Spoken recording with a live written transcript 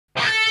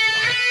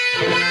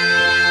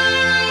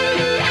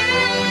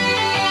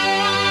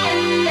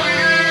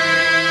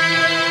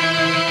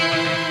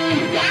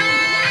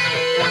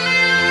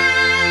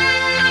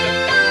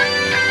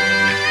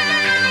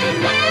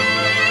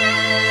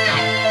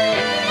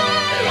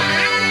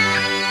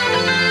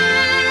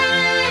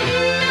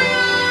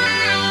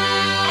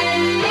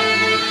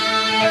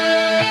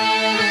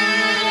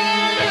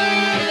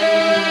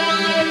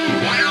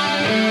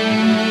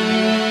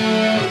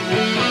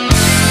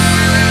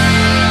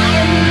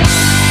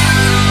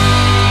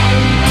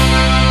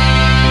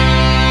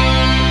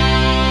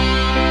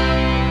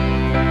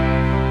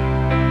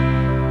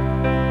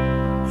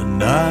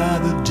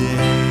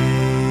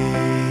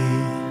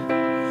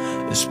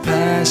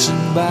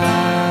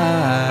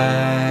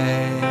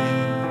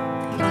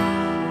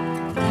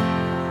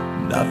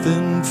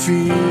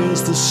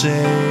feels the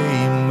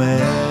same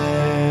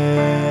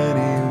anymore.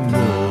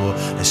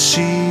 I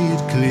see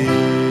it clear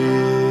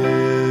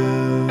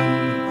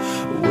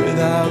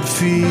without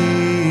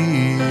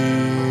fear.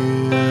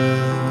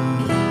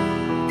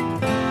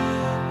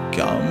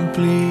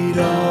 Complete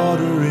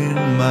order in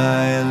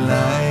my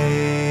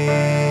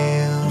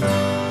life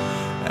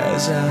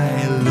as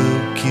I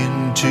look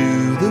into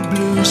the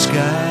blue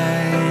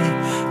sky.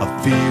 I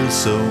feel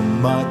so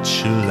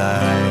much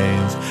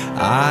alive.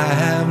 I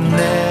have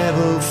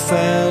never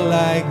felt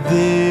like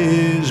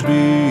this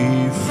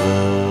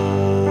before.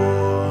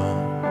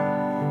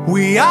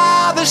 We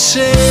are the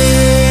same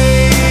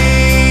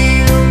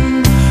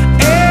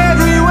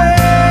everywhere.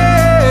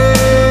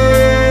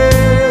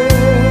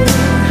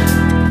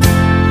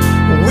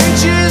 We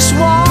just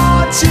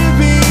want to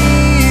be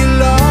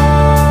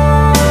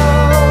loved.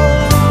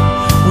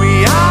 We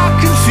are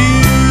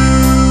confused.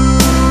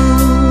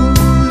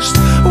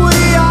 We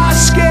are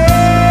scared.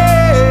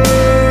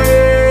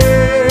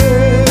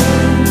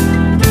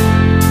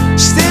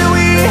 Still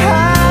we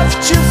have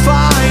to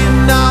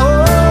find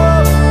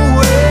our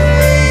way.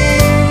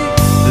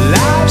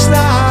 Life's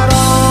not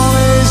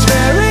always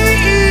very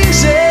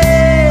easy.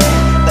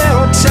 There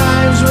are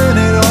times when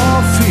it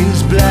all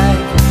feels black,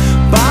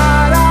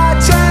 but I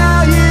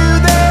tell you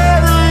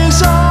there is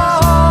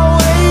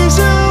always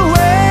a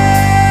way.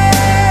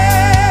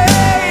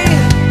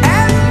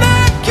 And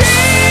the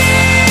key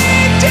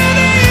to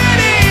the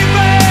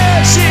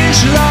universe is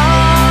love.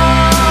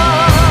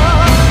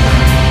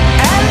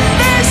 And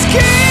this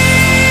key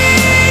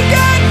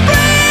can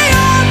free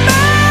all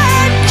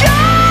mankind.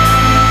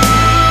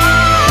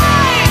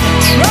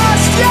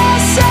 Trust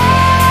yourself,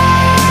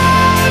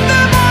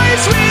 the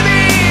voice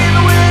within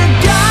will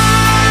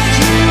guide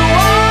you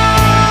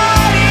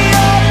on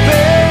your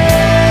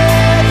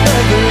path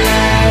of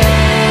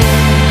life.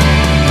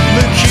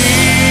 The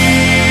key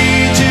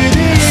to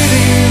the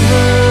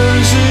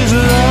universe is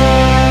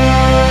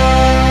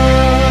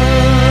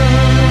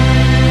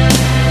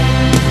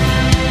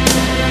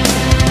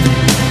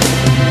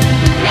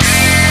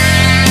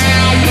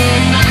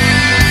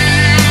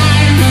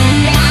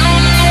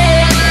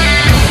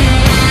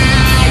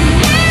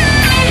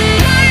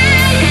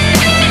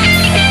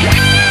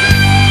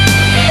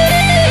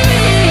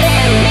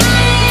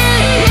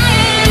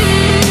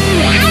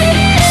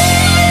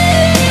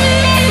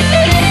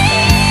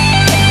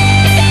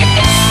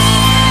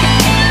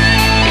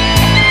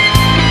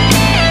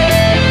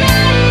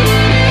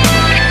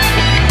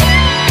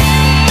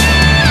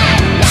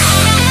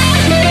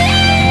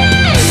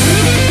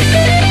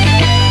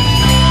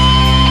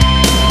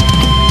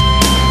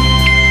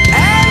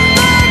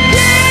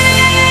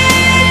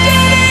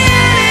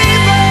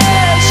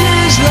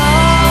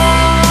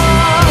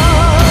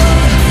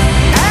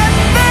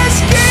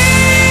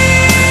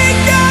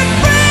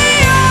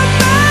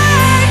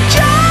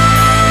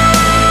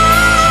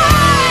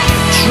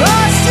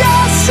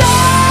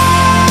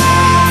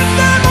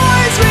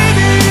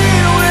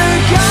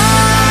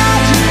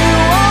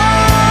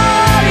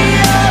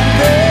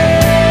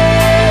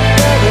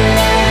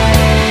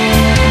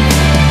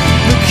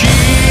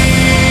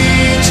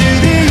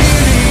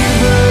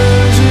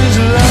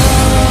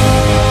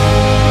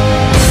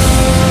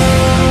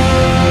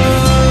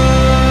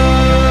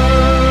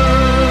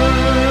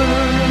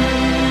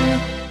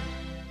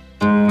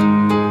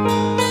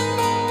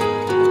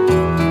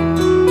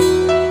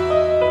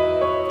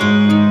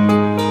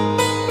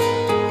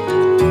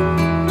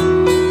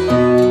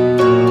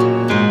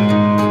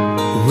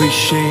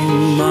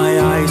wishing my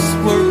eyes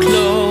were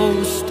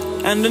closed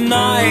and the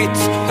night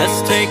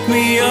has taken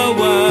me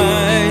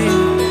away.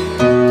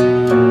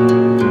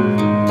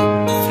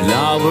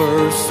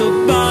 Flowers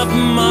above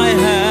my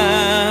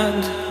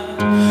head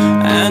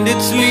and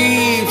its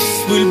leaves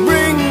will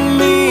bring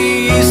me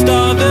east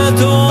of the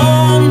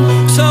dawn.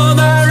 So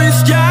there is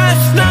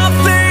just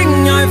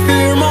nothing I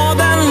fear more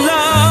than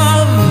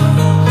love,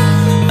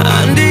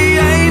 and the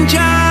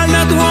angel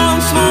that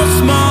once was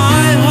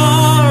my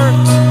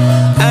heart,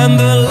 and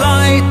the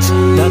light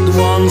that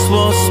once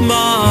was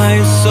my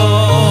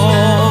soul.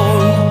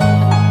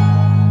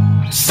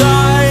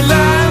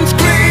 Silent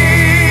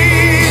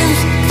screams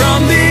from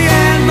the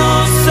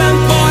innocent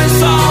voice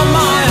of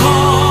my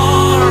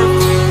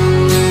heart.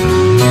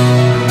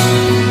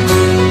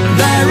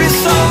 There is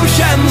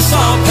oceans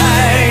of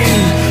pain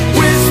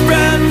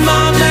whispering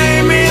my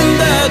name in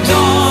the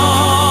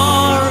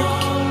dark.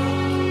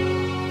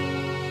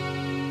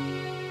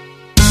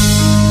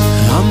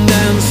 I'm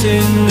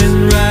dancing in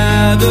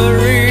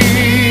reverie,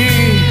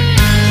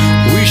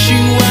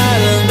 wishing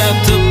well that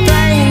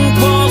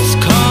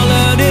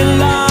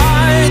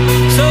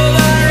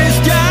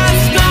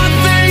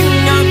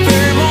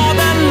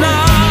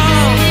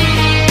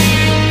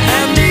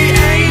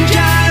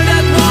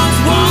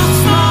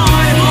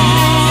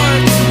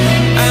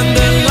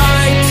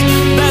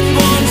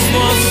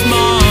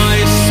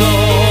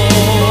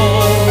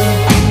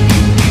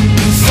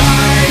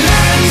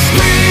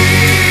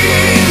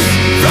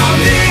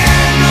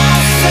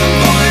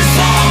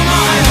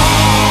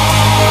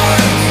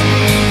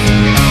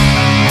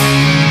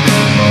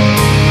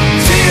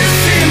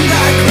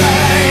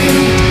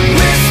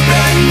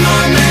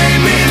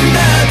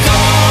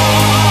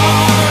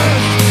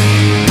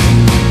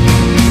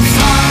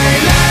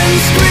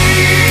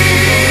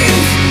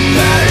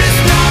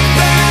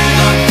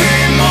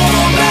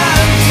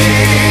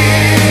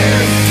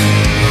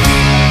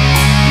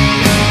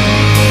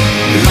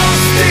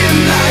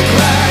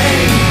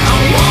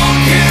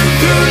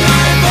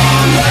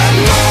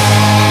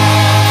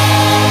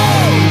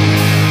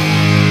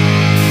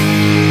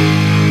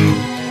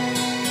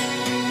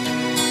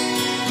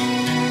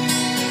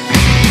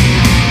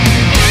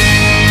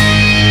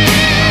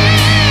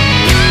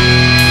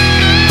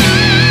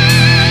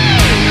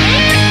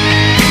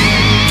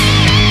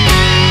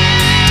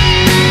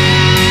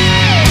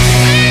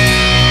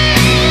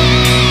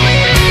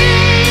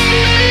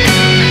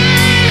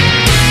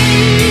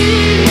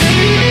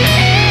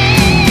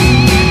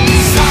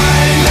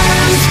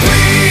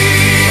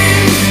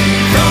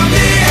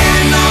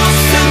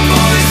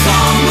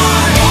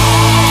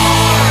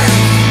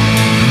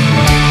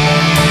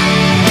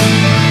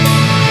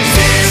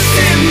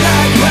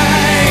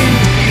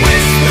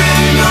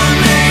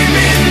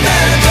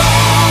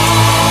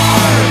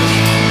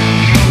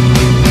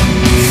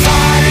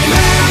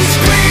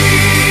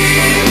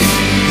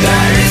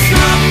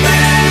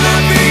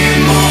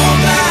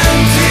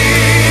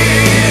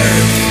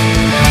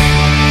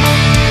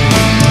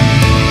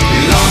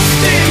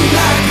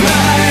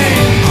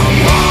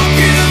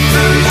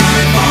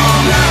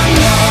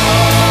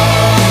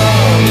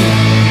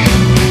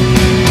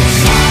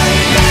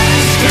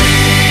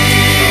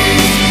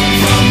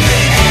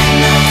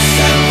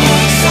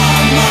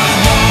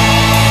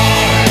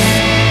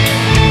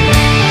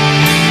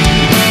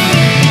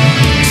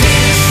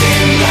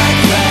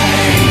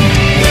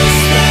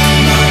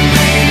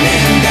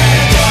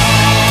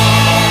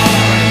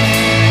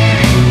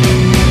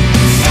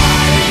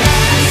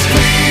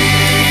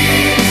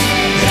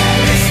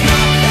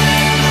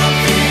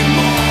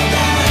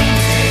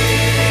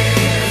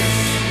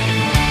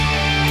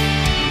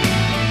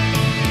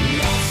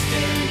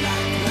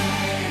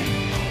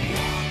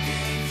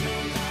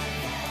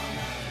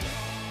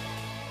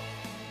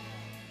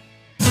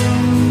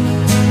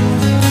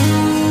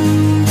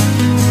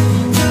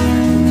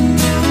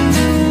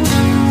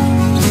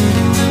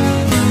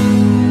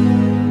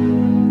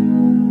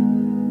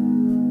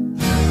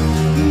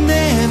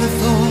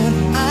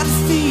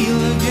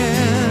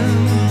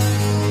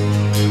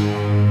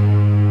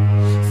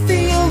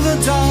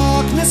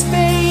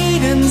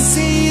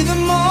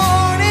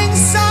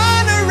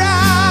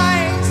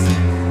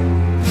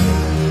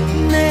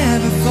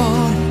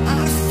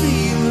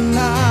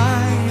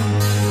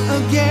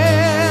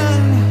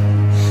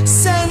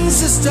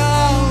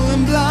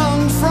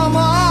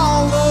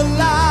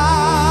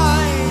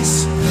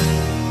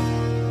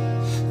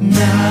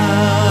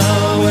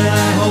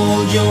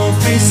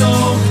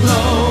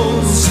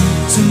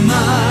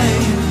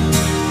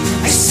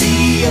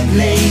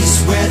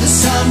where the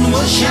sun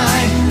will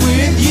shine.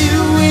 With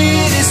you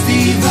it is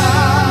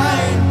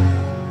divine.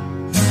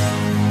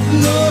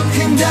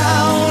 Looking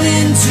down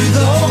into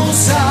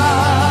those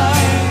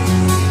eyes,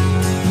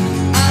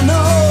 I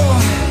know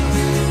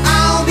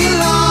I'll be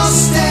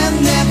lost and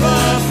never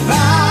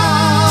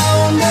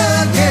found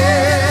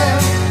again.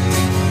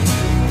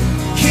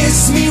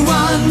 Kiss me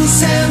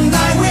once and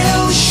I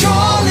will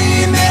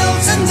surely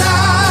melt and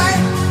die.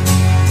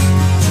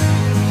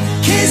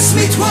 Kiss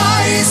me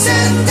twice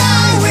and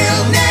I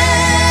will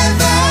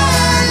never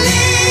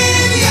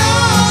leave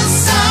your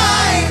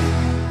side.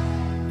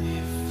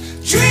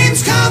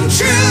 Dreams come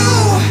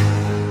true.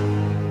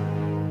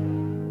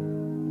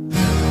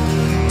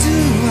 Do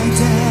I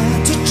dare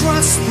to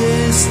trust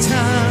this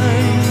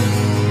time?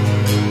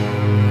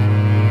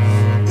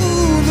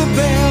 Ooh, the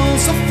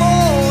bells of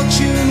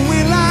fortune,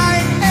 will I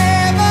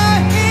ever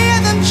hear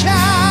them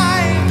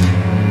chime?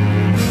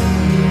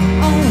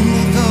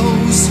 Only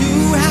those who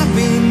have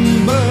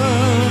been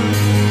burned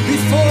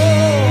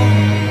before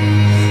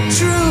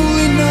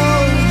truly know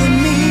the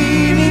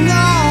meaning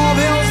of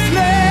hell's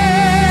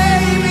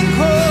flaming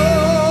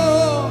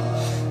core.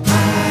 I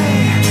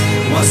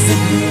was the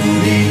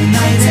brooding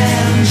night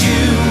and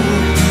you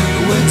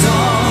were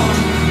dawn,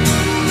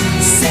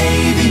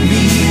 saving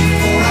me,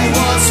 for I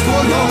was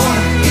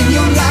forlorn. In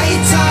your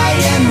light I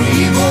am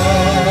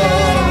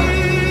reborn.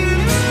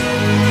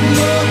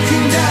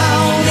 Looking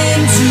down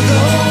into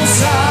those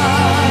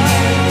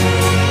eyes,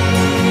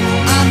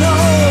 I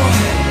know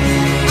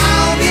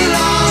I'll be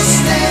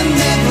lost and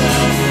never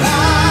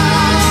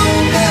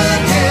found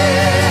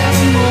again.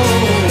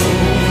 Oh,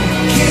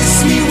 kiss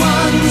me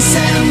once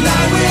and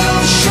I will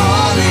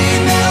surely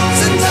melt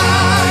and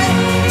die.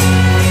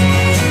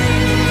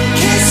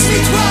 Kiss me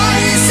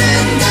twice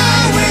and I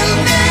will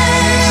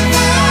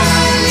never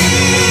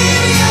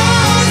leave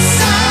your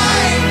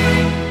side.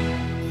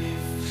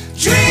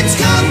 Dreams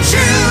come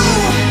true.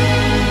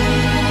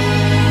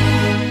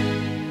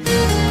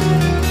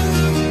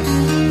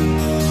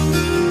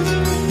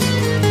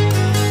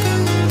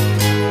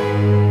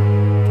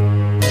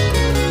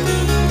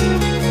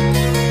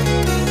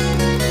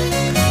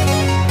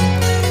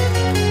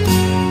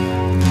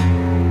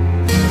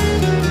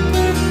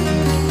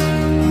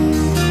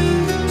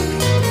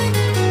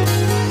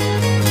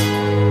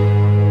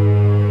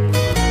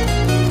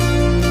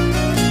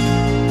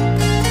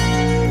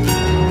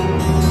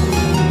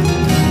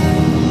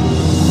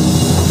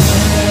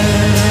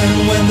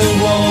 And when the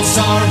walls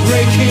are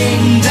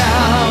breaking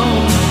down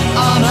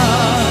on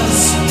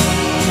us,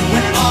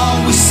 when all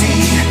we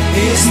see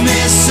is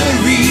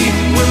misery,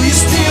 will you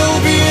still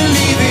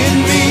believe in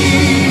me?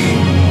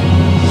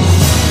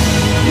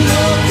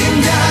 Looking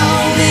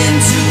down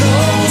into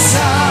those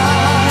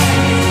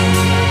eyes,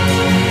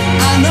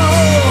 I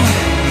know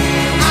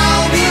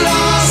I'll be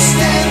lost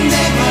and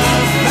never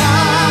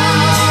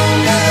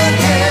found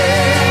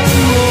again.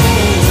 Oh,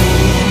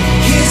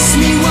 kiss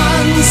me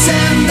once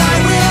and I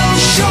will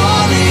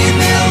surely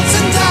melt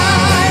and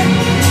die.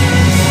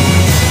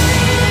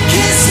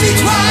 Kiss me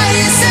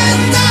twice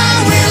and I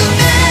will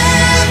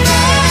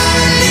never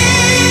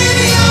leave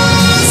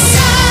your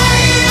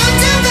side.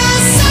 Until the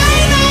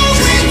sign of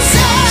dreams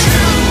are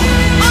true,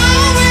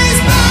 always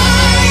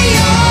by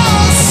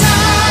your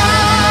side.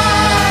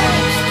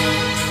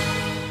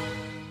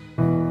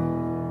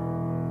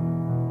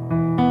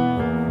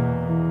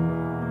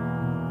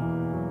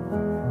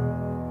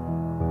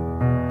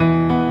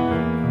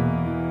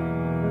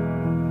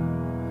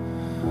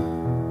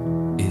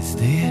 Is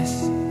this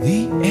the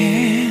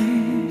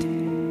end?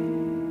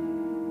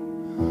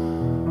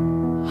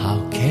 How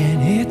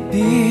can it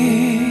be?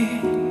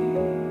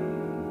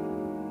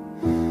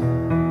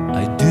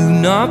 I do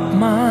not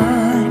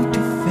mind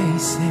to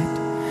face it.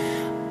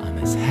 I'm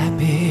as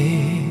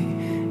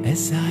happy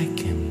as I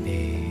can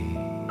be.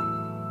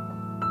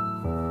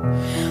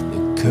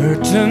 The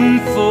curtain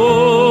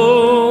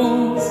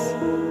falls,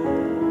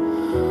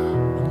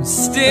 I'm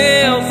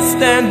still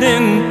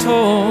standing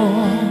tall.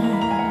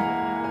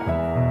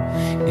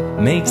 It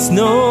makes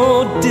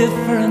no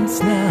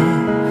difference now,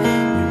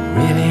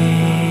 we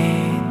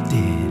really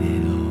did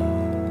it all.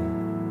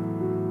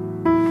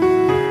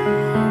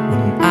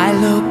 When I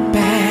look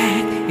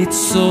back, it's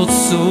so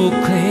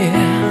clear.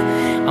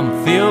 I'm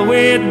filled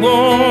with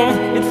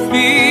warmth, it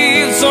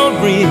feels so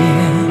real.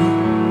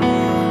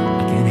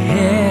 I can't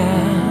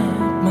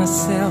help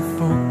myself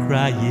from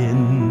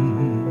crying.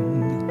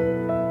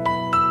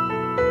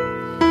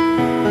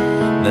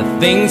 The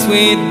things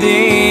we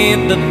did,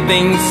 the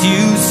things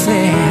you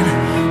said,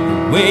 the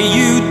way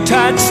you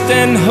touched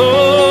and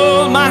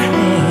hold my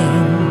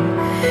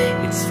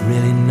hand. It's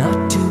really not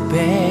too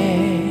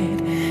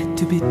bad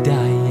to be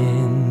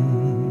dying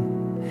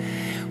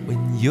when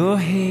you're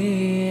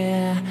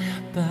here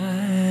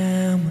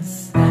by my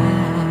side.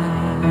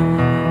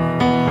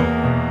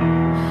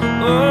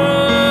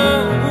 Oh,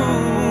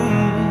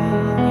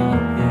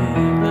 you're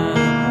here by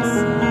my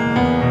side.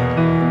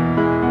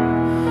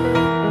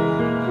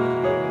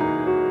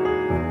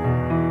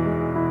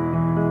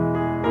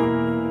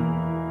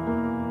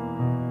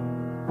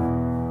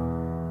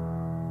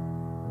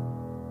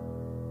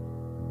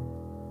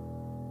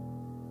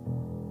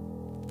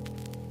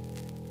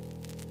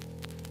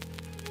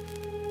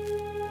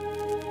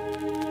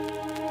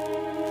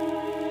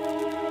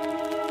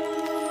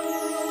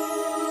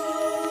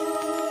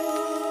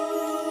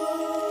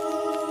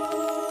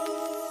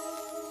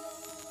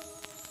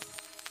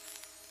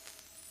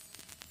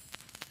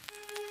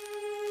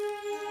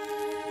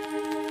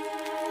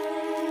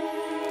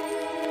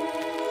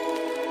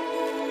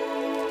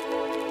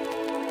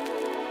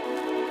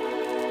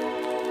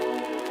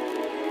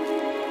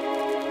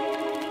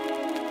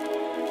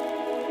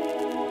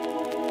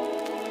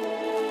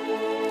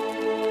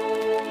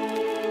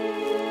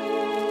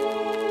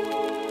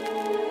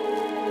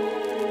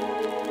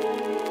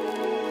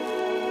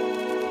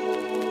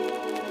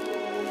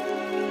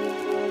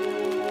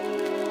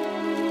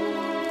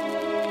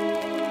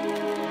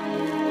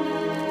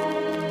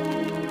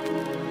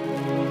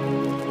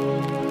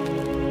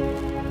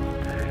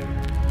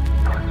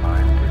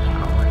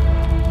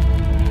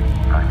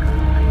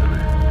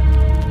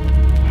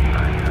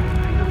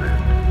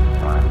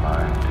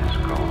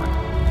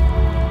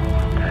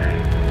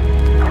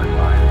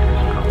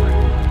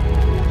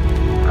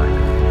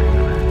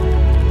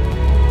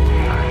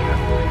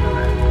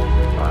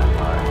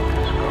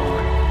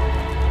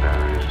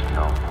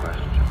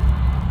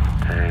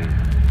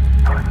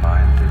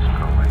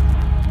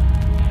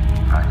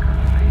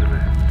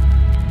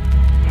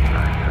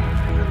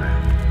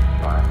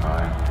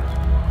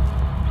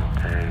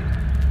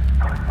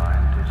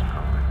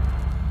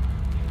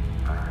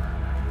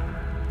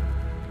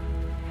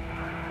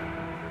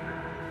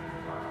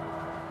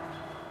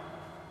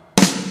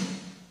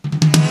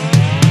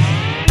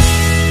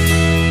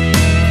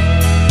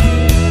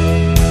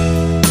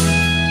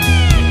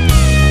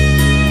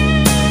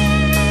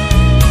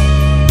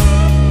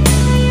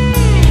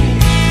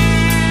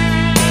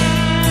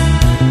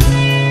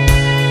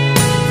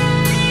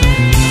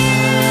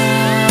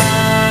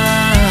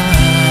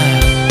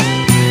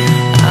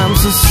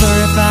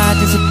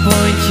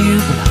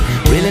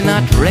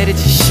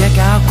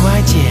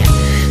 quite yet.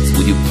 So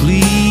would you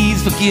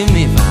please forgive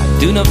me if I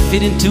do not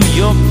fit into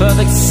your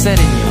perfect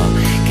setting, your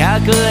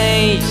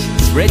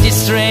calculations,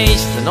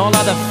 registrations, and all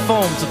other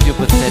forms of your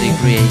pathetic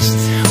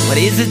creations? What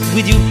is it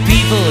with you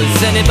people?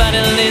 Is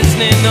anybody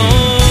listening?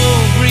 Oh,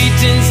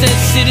 greetings as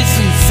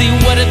citizens, see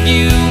what have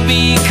you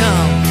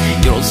become?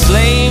 You're all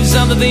slaves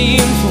under the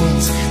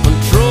influence,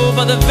 controlled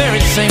by the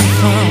very same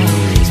phone.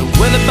 So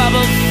when the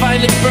bubble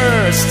finally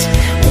bursts,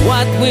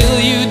 what will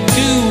you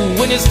do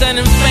when you're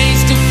standing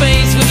face to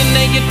face with the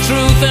naked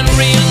truth and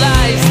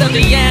realize that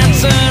the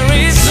answer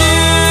is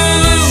all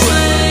the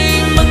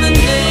same, but the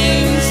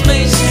names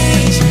may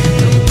change?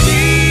 Don't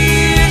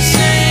be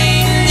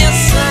ashamed, yes,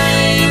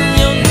 sign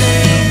your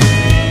name.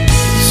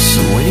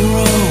 So when you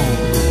roll,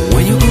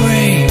 when you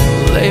gray,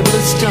 label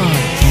it done,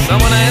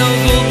 someone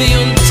else will be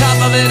on top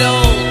of it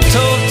all.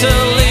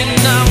 Totally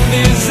not,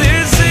 this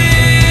is it.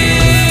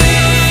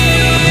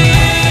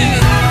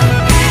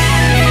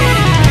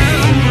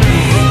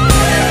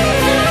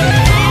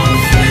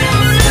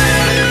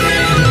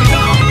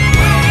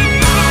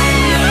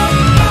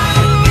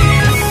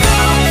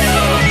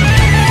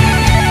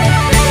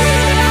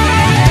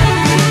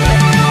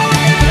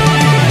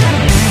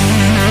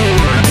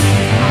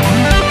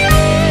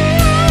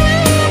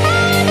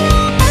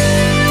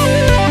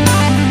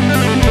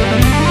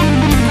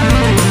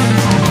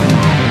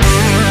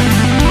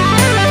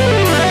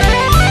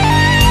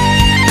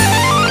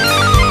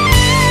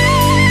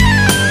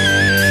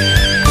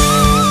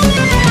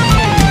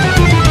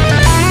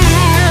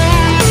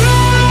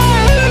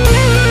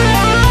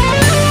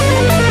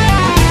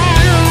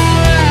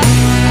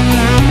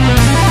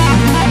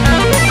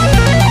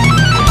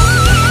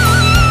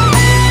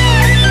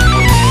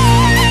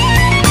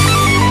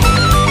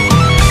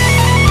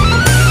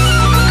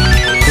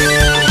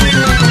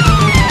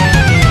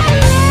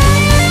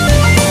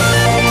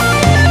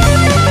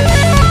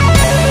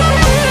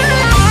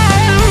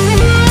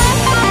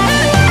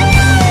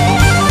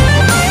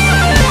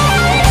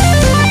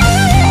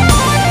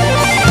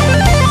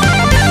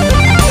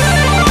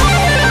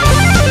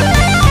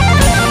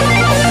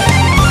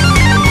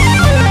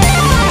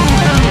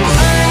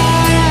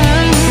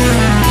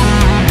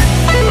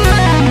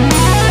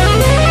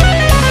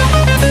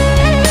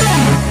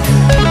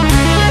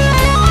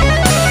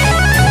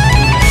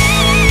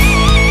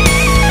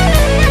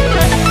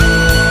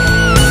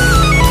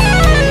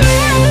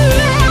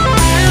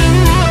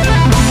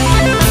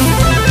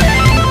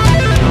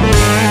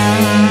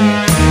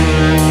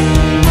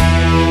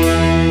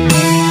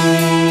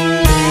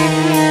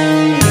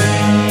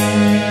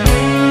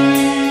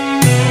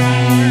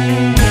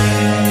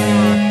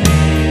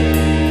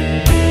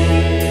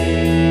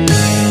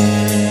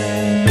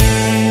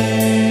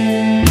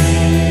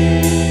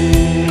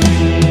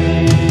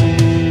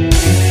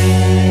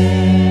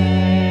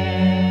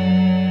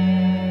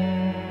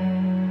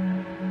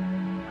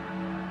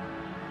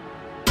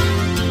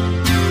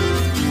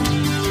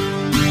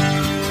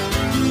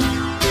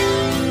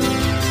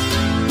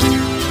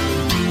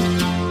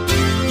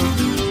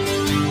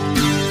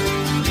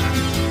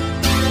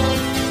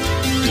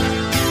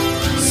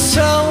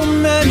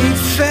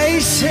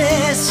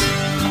 Faces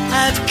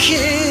I've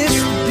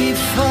kissed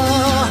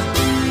before,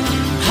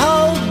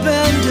 hope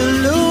and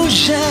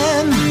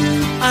delusion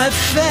I've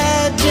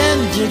fed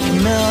and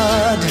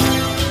ignored,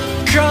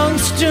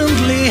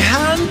 constantly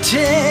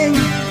hunting,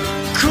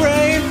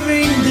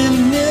 craving the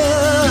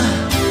new.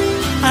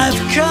 I've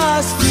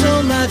caused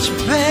so much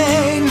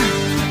pain,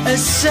 a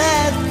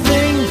sad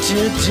thing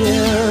to do.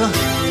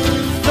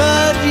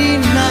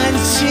 39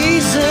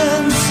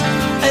 seasons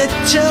it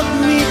took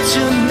me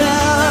to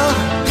know,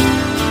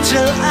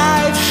 till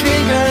I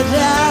figured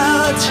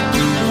out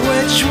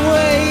which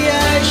way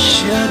I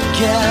should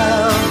go.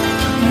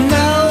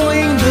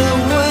 Knowing the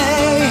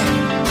way,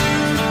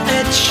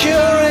 it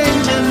sure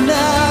ain't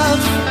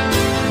enough,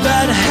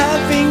 but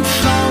having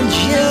found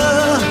you,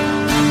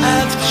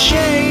 I've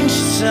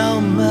changed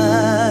so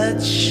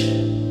much.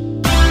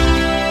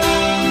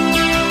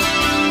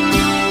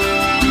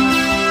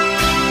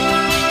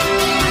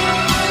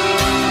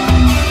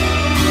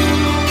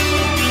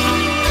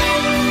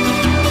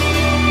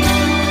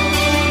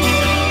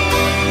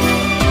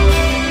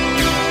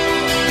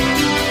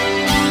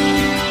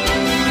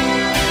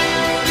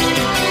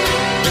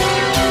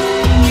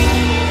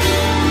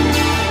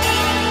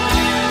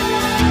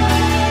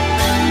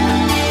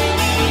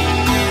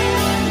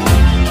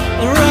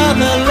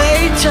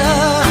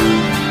 Later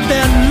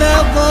than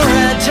never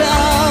at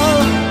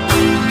all,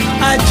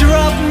 I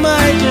drop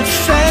my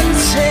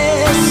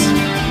defenses,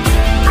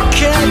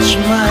 catch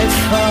my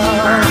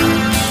fall,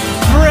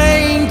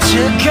 praying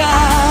to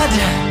God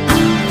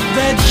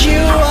that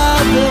you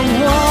are the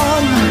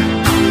one,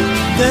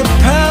 the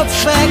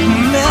perfect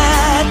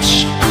match.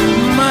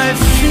 My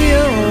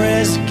fear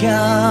is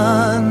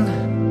gone.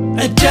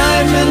 A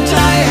diamond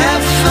I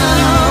have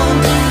found,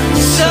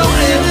 so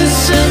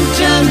innocent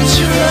and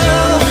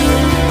true,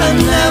 an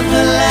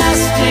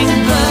everlasting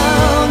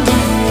bond,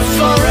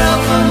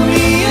 forever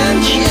me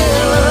and you.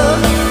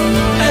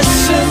 As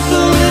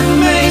simple it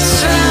may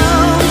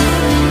sound,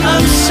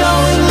 I'm so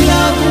in love.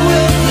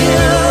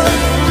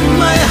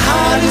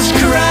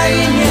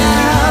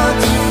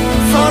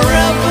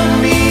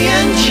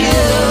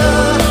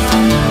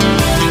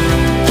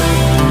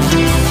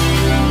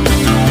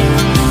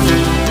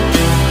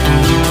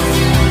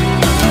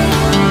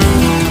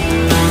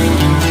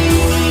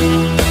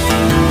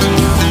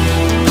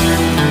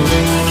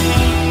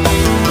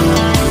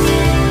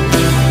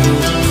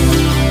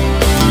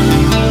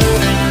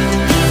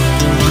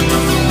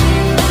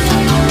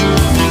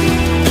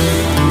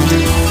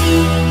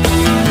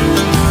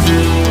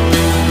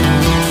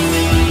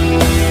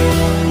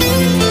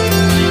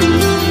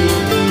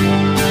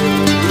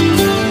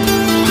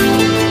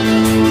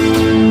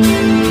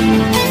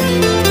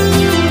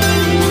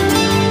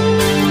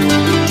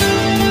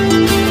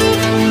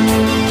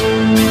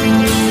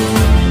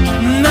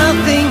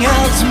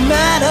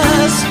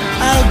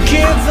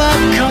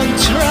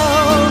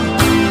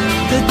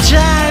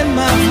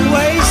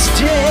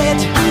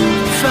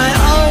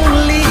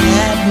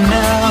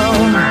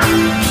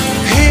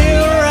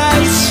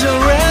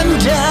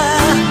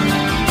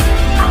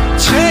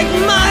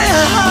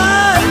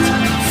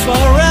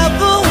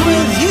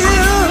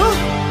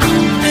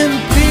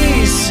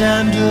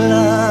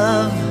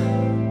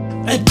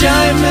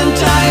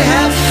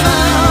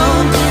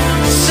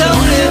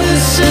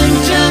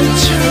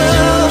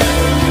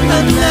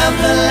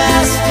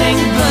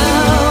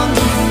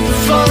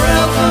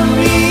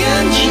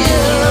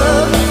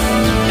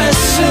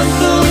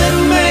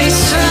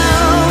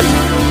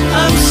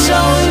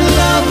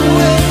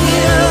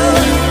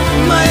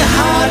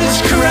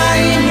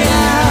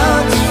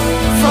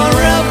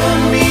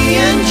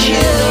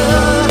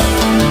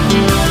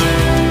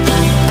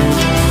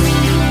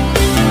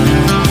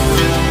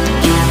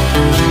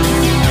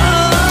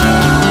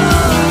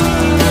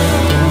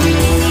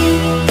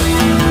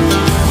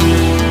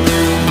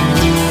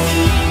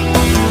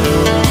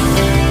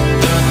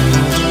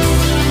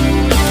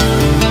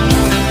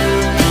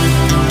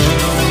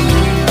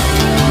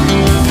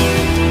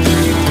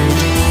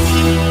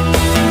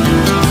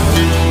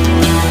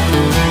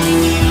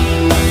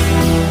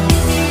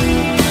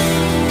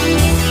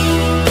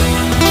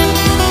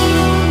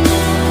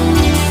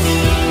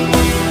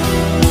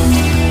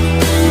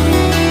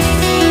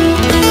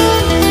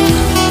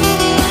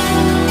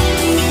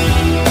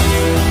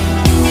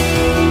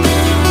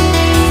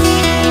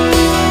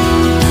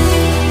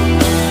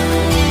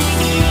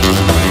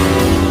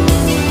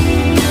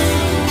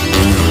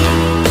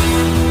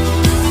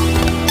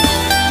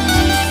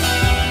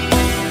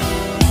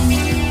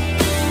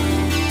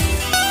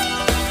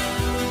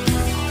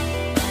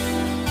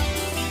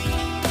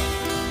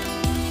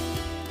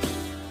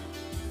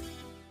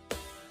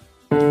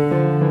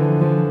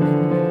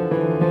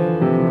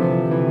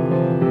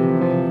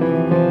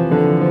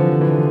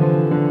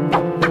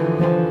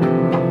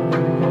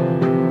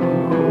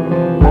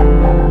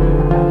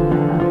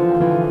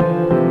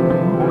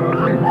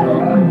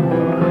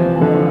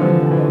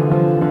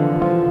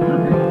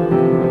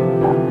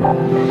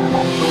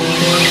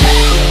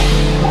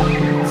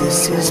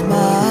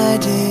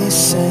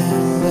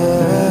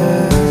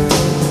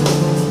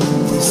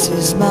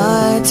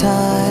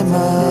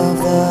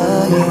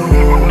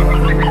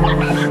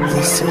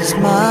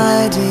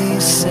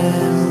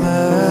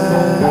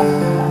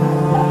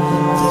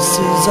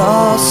 is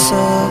all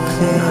so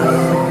clear.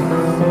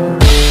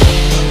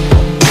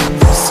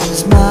 This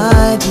is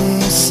my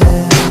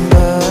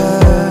December.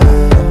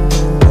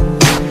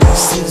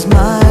 This is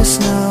my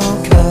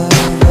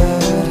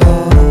snow-covered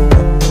home.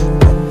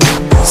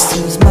 This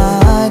is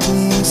my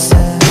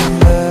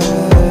December.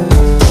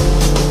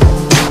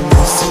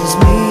 This is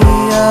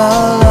me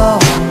alone.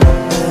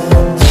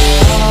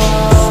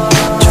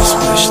 Just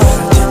wish that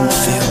I didn't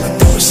feel like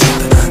there was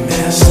something I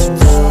missed.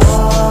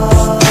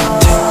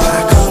 Take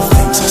back all the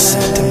things I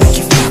said to make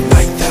you feel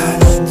like that.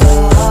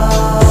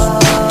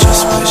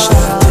 Just wish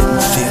that I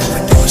didn't feel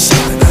like there was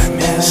something I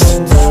missed.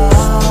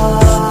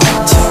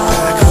 Take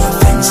back all the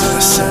things that I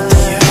said to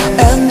you.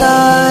 And I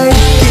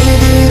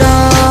give it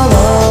all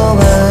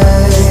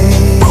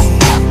away,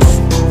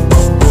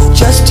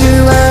 just to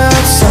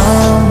have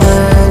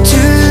somewhere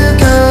to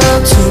go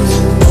to.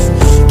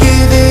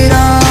 Give it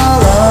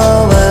all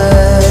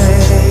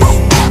away,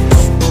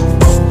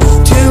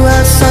 to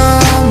have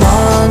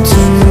someone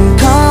to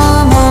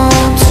come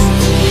home to.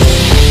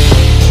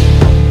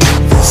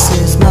 This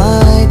is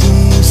my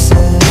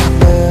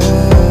December.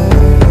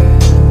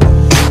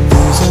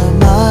 These are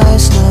my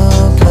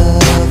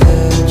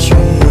snow-covered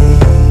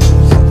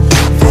trees.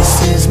 This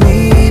is me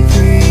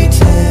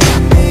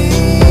pretending.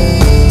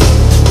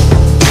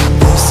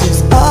 This is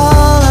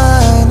all I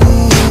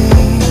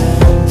need.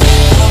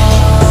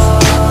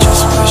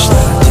 Just wish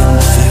that I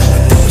didn't feel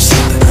like there was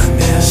something I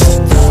missed.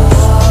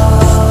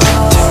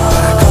 Take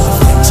back all the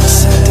things I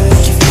said to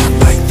make you feel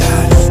like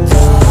that.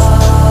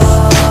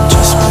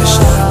 Just wish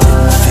that I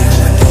didn't feel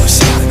like there was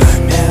something I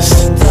missed.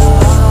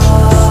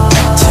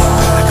 Take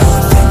back all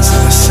the things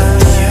that I said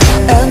to you.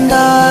 And I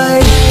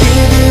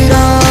give it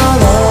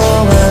all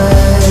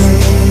away,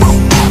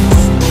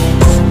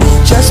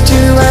 just to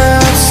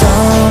have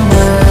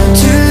somewhere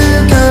to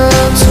go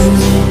to.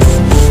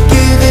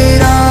 Give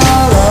it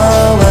all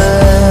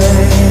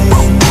away,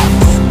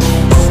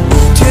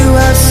 to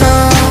have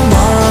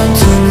someone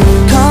to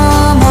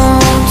come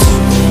home to.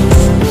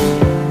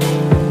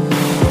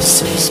 This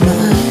is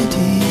my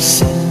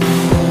December.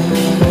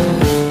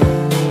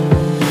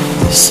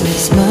 This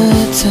is my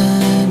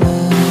time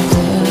of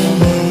the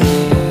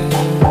year.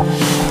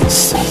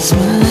 This is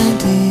my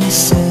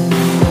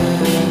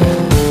December.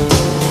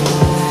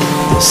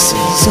 This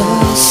is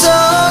all so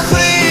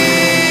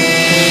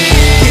clear.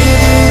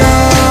 Give it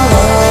all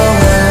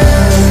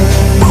away,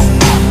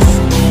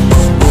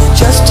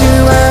 just to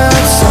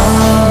have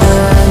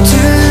somewhere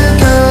to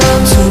go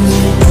to.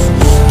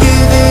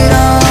 Give it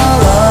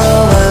all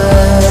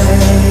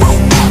away,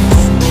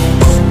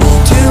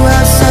 to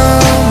have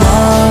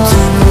someone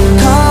to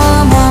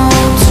come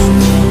home to.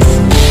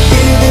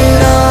 Give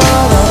it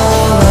all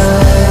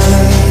away,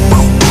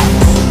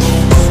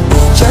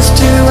 just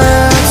to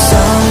have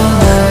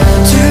somewhere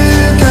to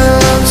go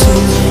to.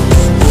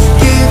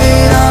 Give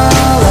it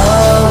all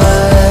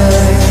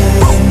away,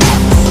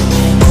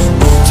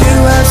 to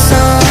have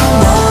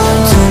someone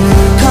to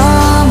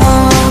come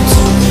home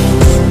to.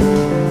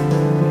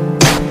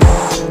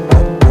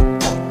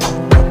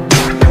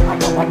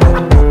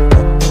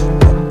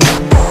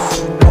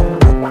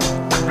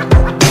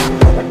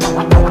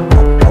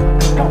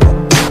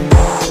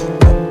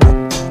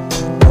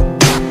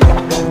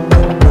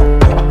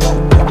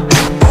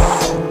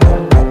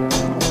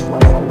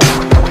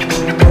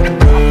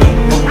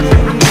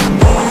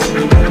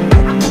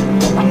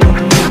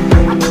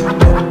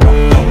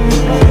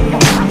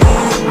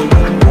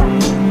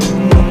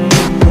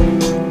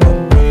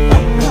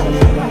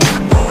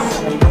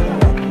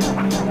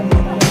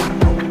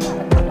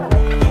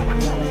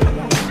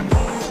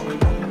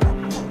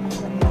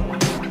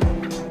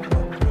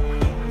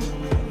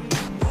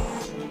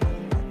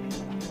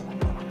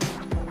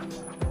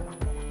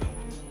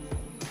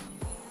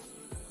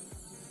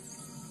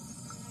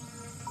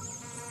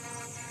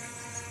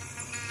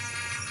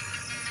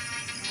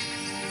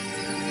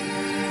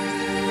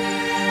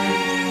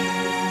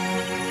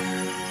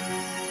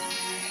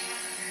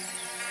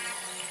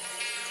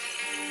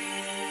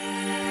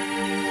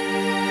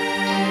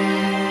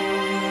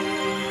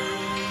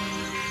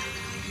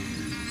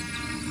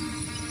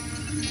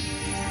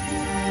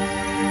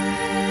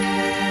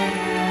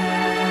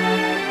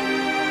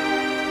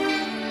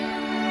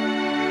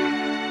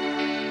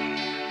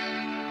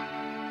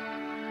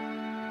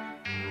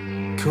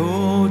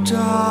 Cold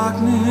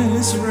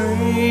darkness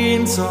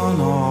reigns on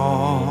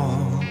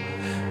all.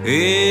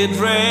 It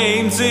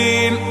rains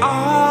in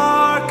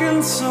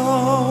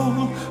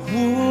Arkansas.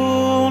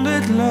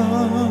 Wounded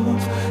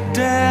love,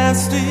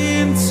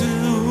 destined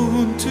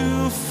soon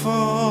to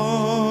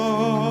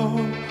fall.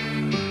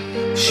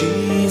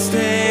 She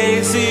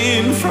stays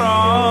in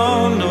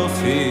front of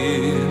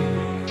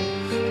him,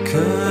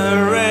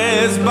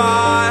 caressed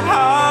by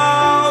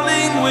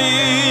howling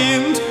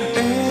wind.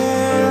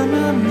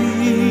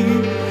 Enemy,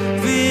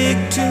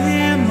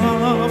 victim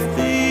of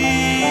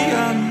the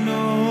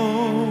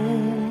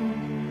unknown.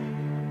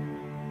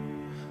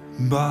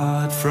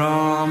 But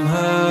from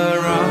her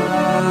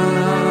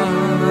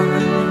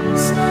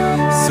eyes,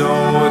 so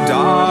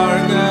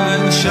dark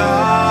and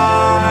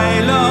shallow,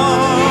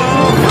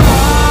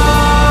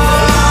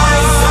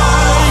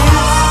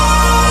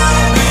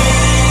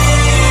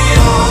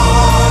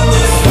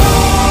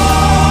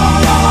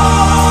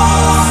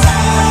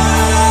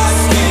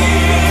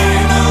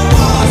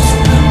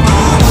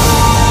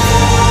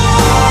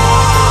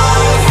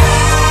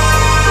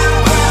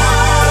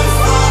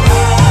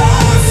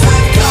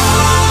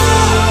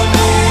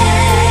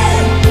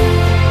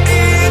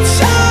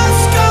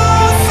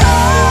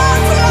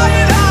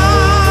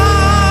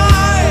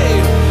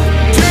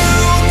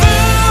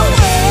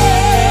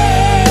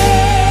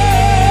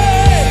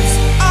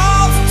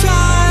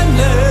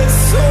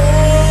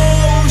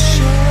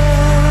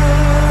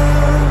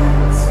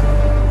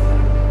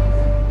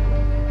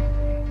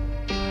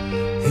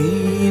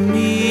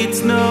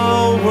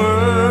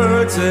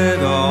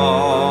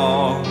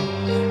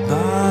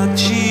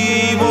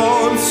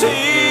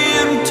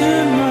 seem to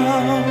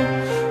know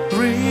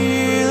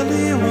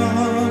really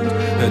what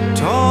a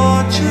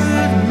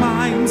tortured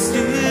mind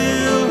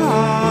still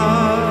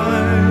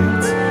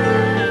hides.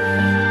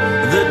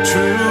 The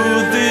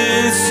truth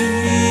is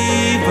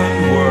even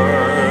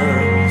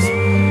worse,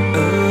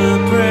 a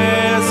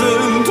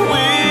present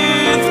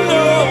with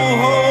no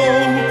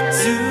hope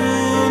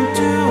soon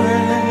to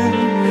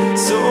end,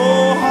 so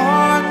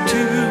hard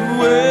to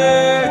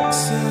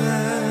accept.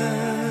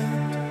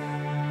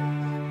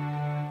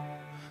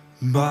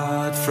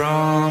 But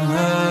from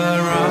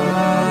her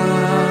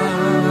eyes,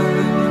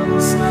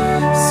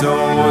 so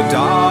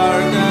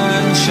dark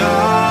and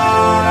shallow,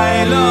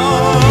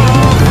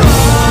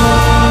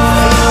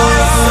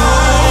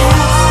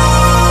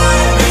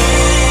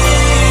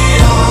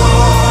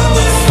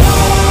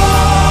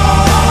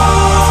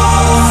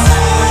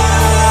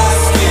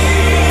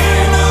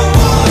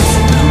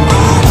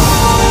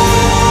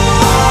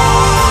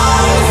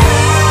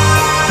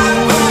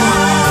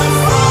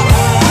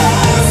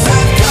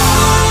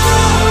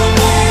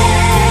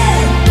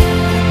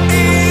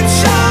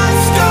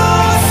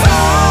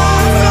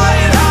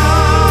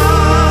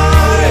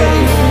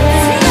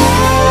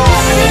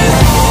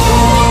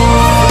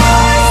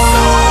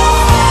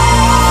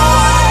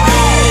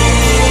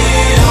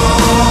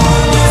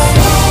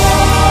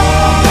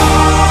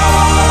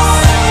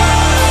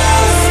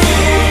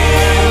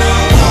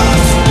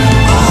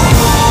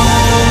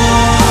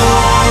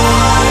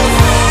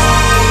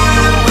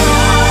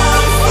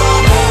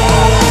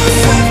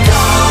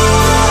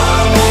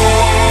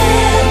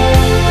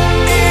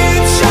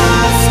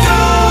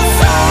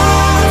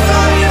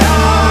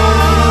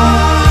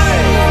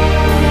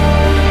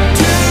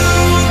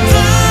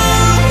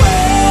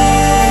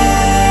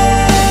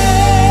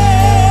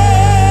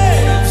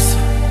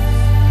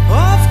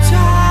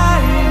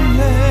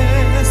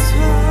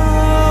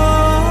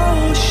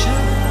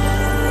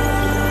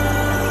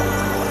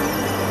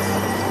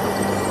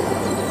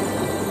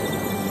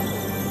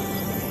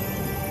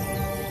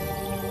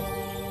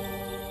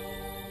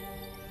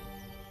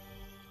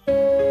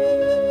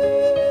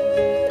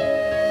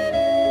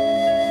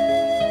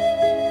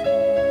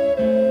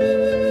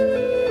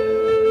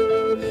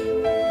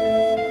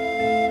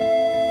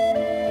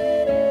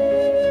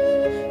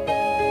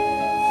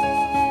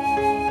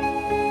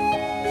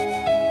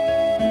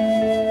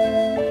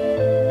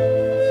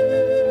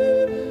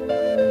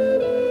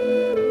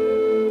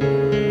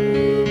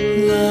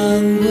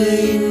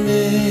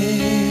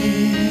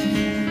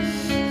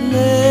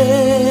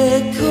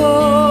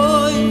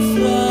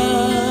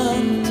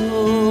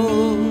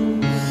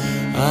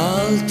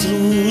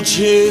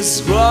 luce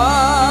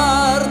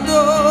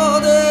sguardo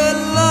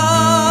dell'angelo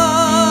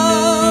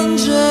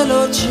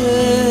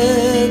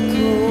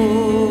cieco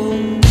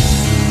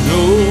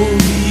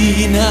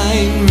rovina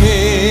in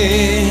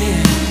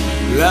me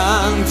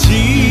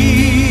l'antica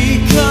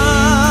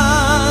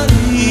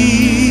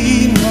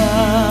rima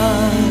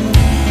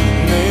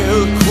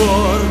nel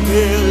cuor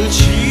del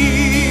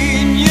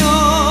cigno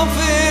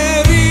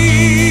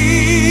ferito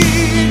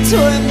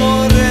e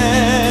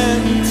morente.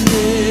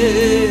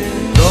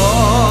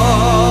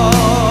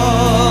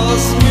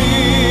 Cosmi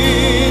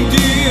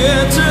di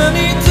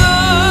eternità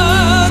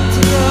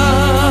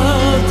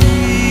tradita,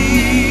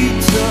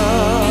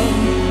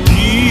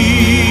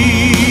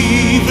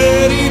 di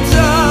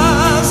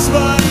verità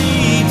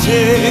svanite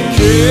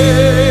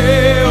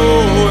che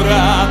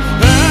ora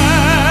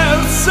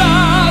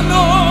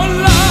versano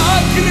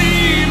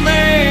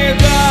lacrime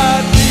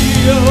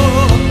d'addio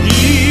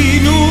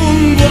in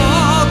un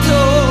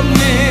vuoto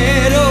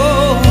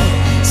nero,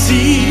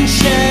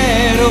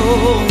 sincero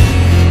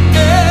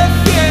e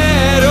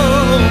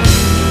fiero,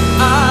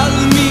 al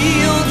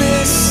mio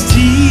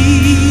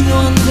destino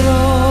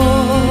andrò.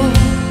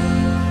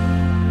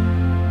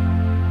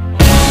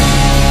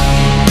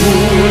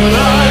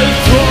 Urla il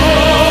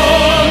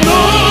tuono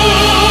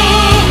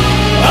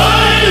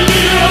al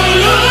mio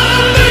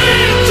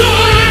lamento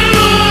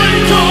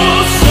eroico,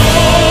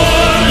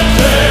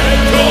 sorte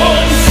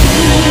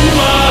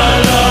consuma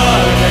la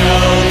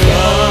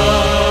realtà.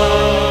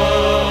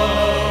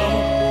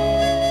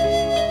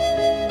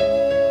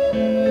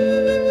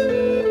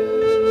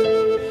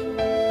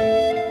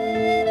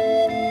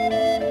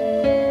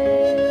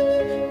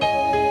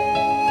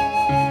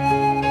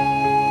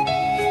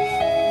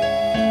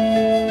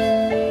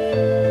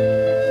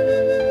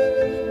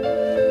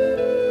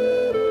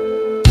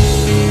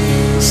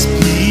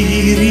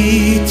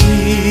 Spiriti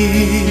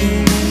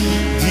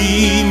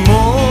di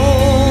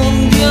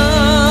mondi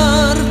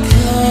arcani,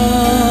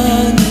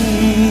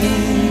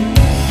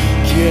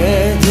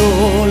 chiedo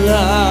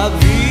la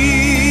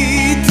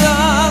vita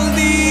al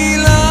di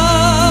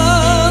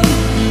là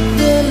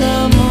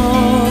della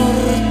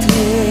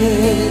morte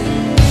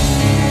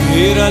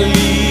per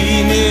allineare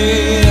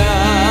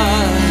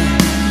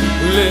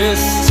le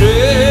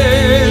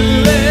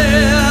stelle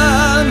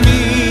amiche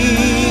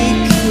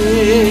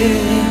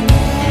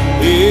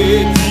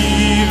e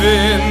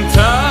diventar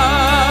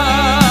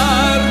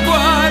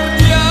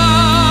guardiano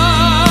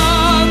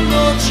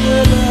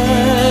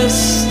celeste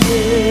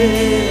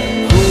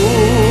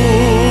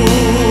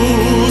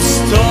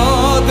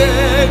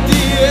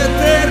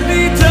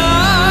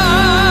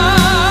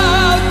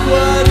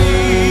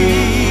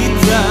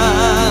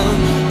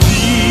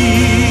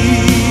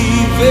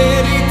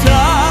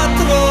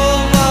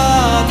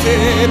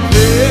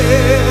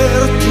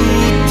per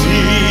tutti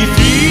i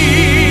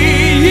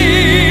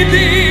figli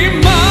di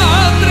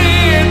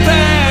madre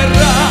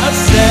terra,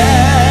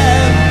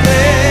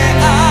 sempre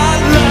a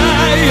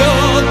lei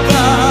ho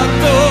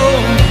dato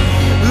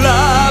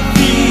la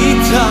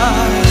vita,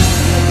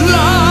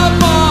 la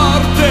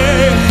morte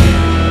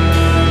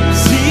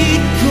si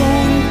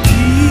continuerà.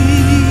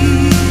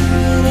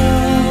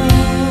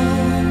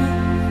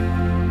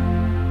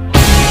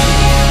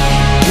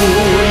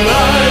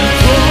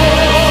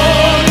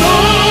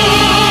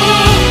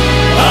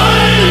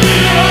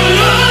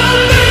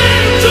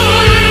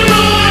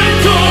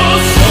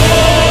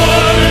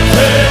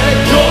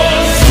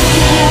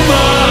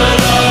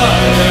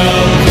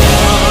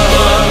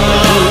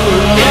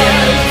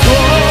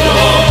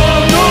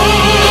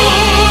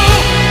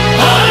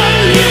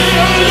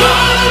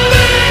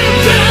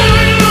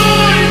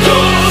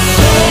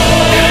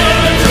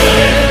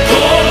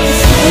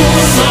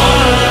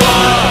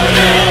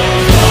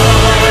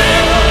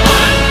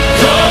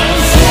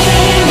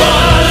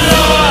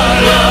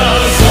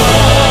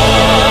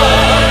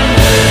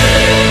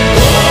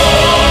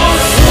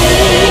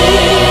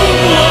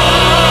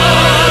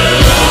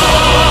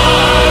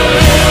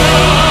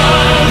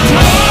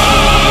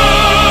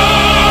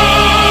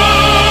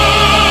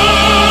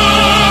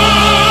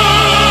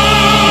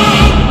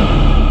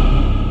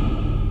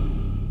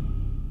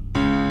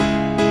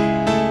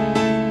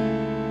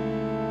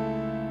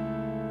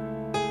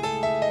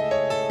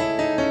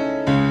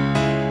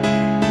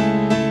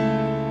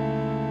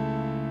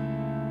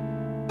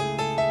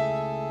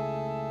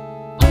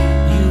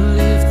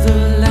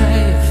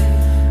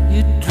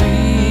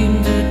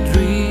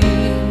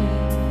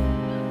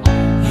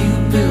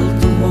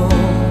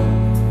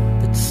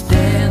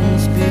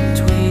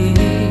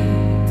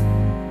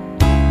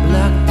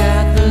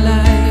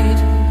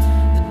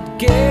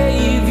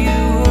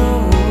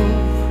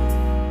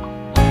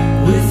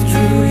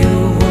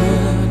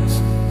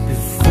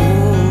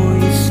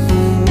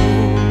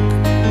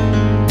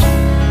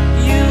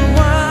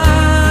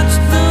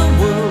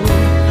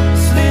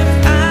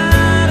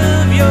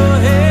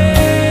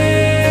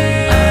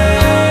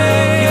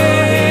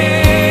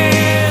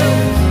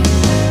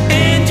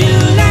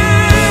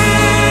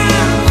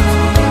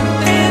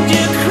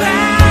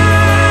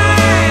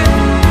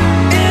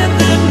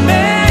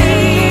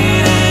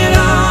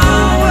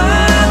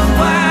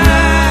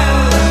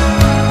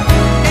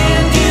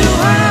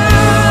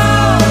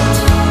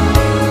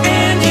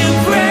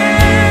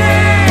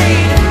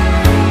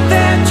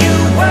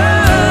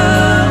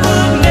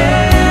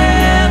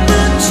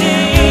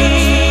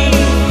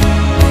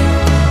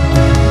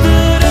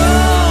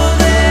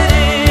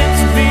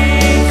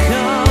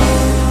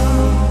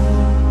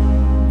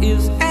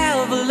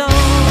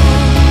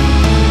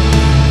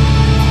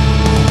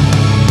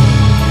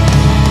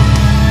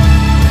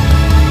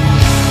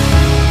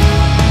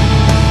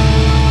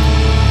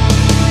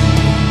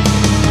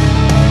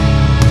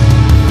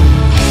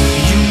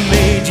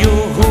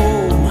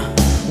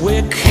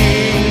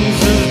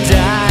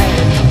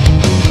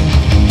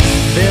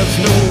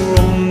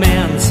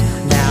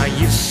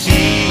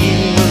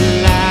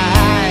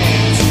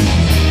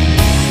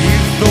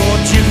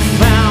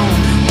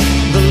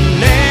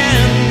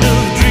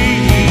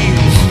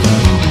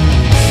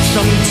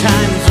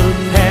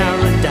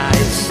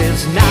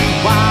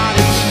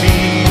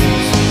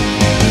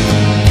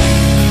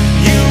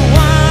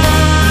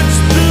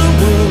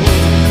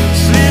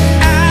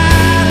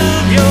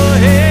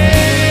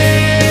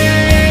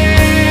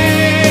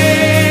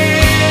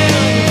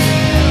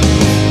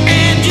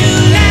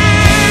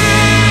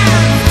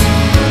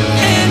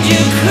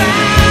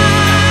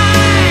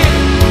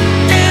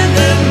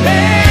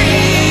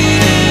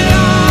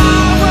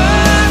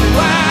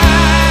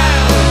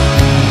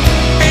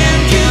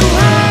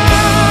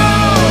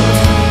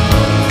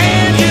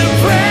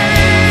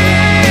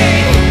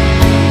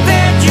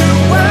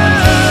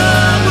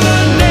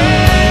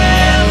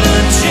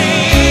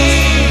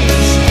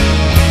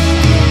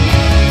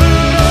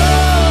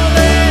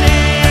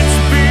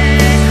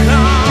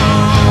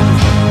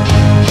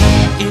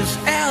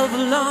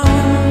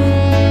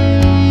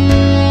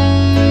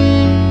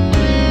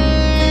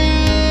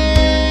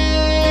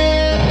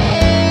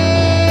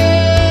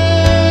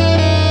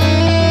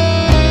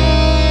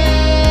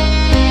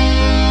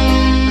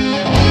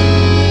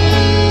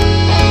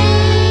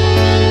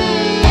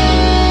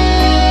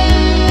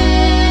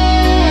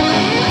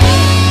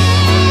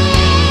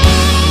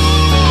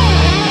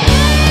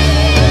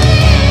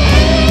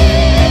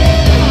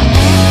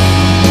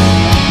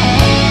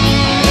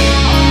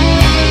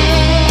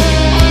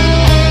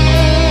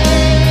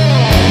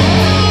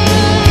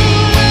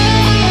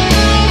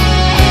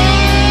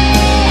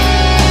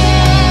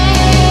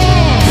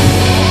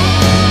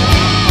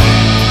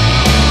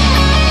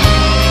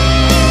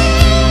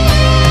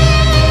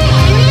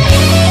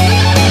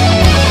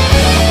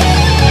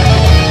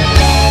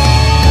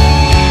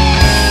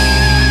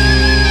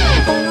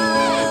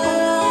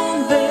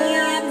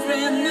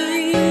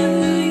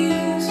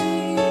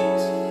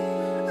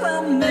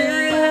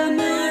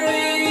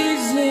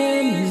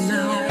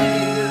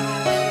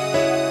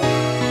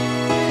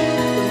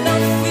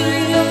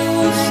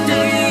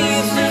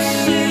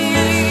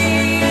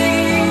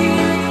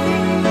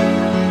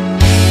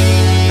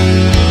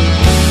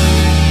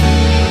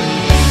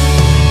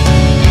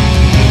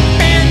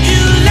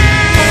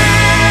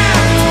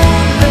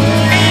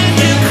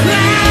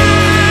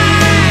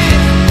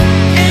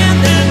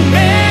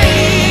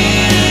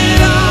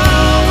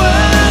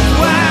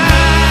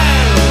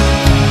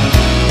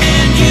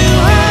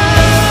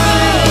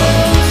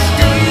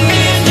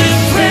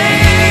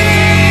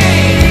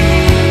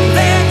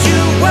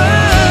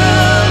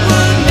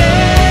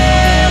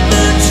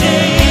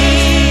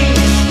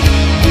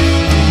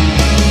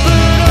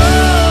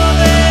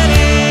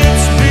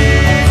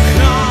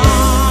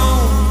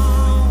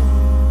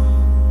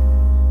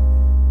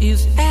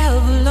 is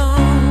ever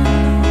long.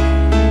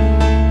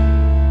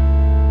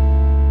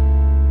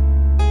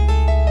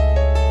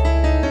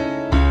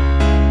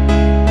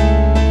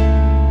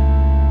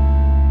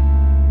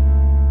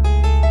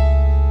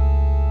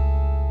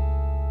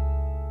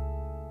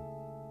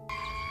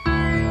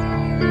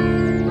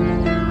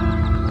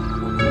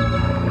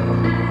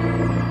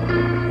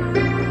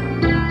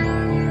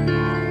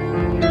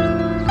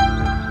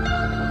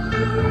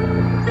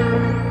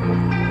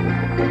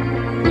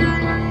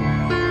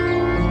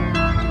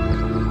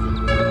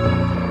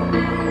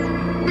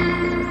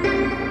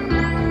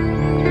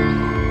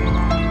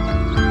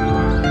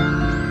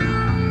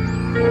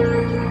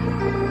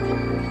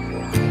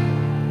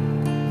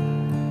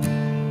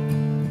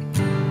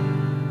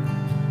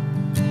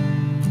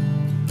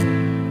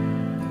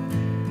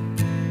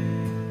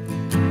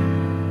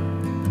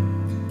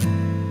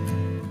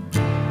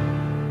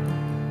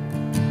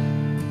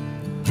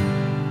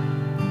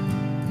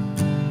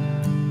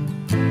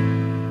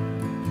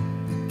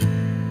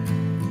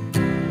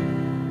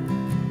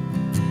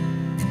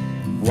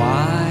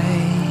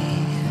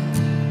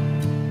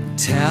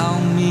 Tell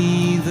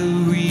me the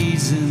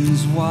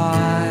reasons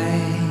why.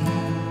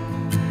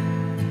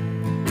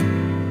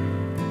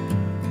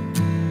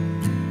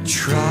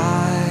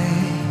 Try,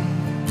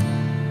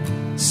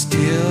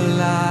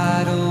 still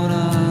I don't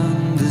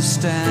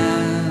understand.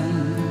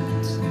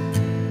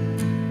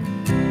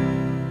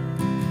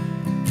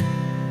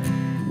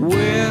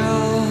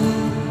 Will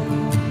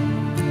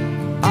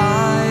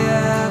I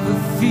ever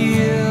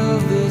feel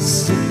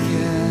this again?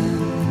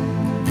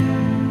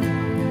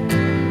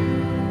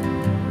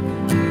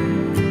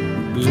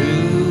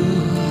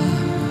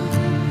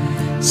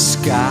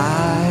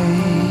 Sky,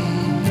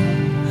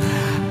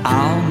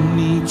 I'll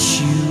meet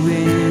you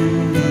in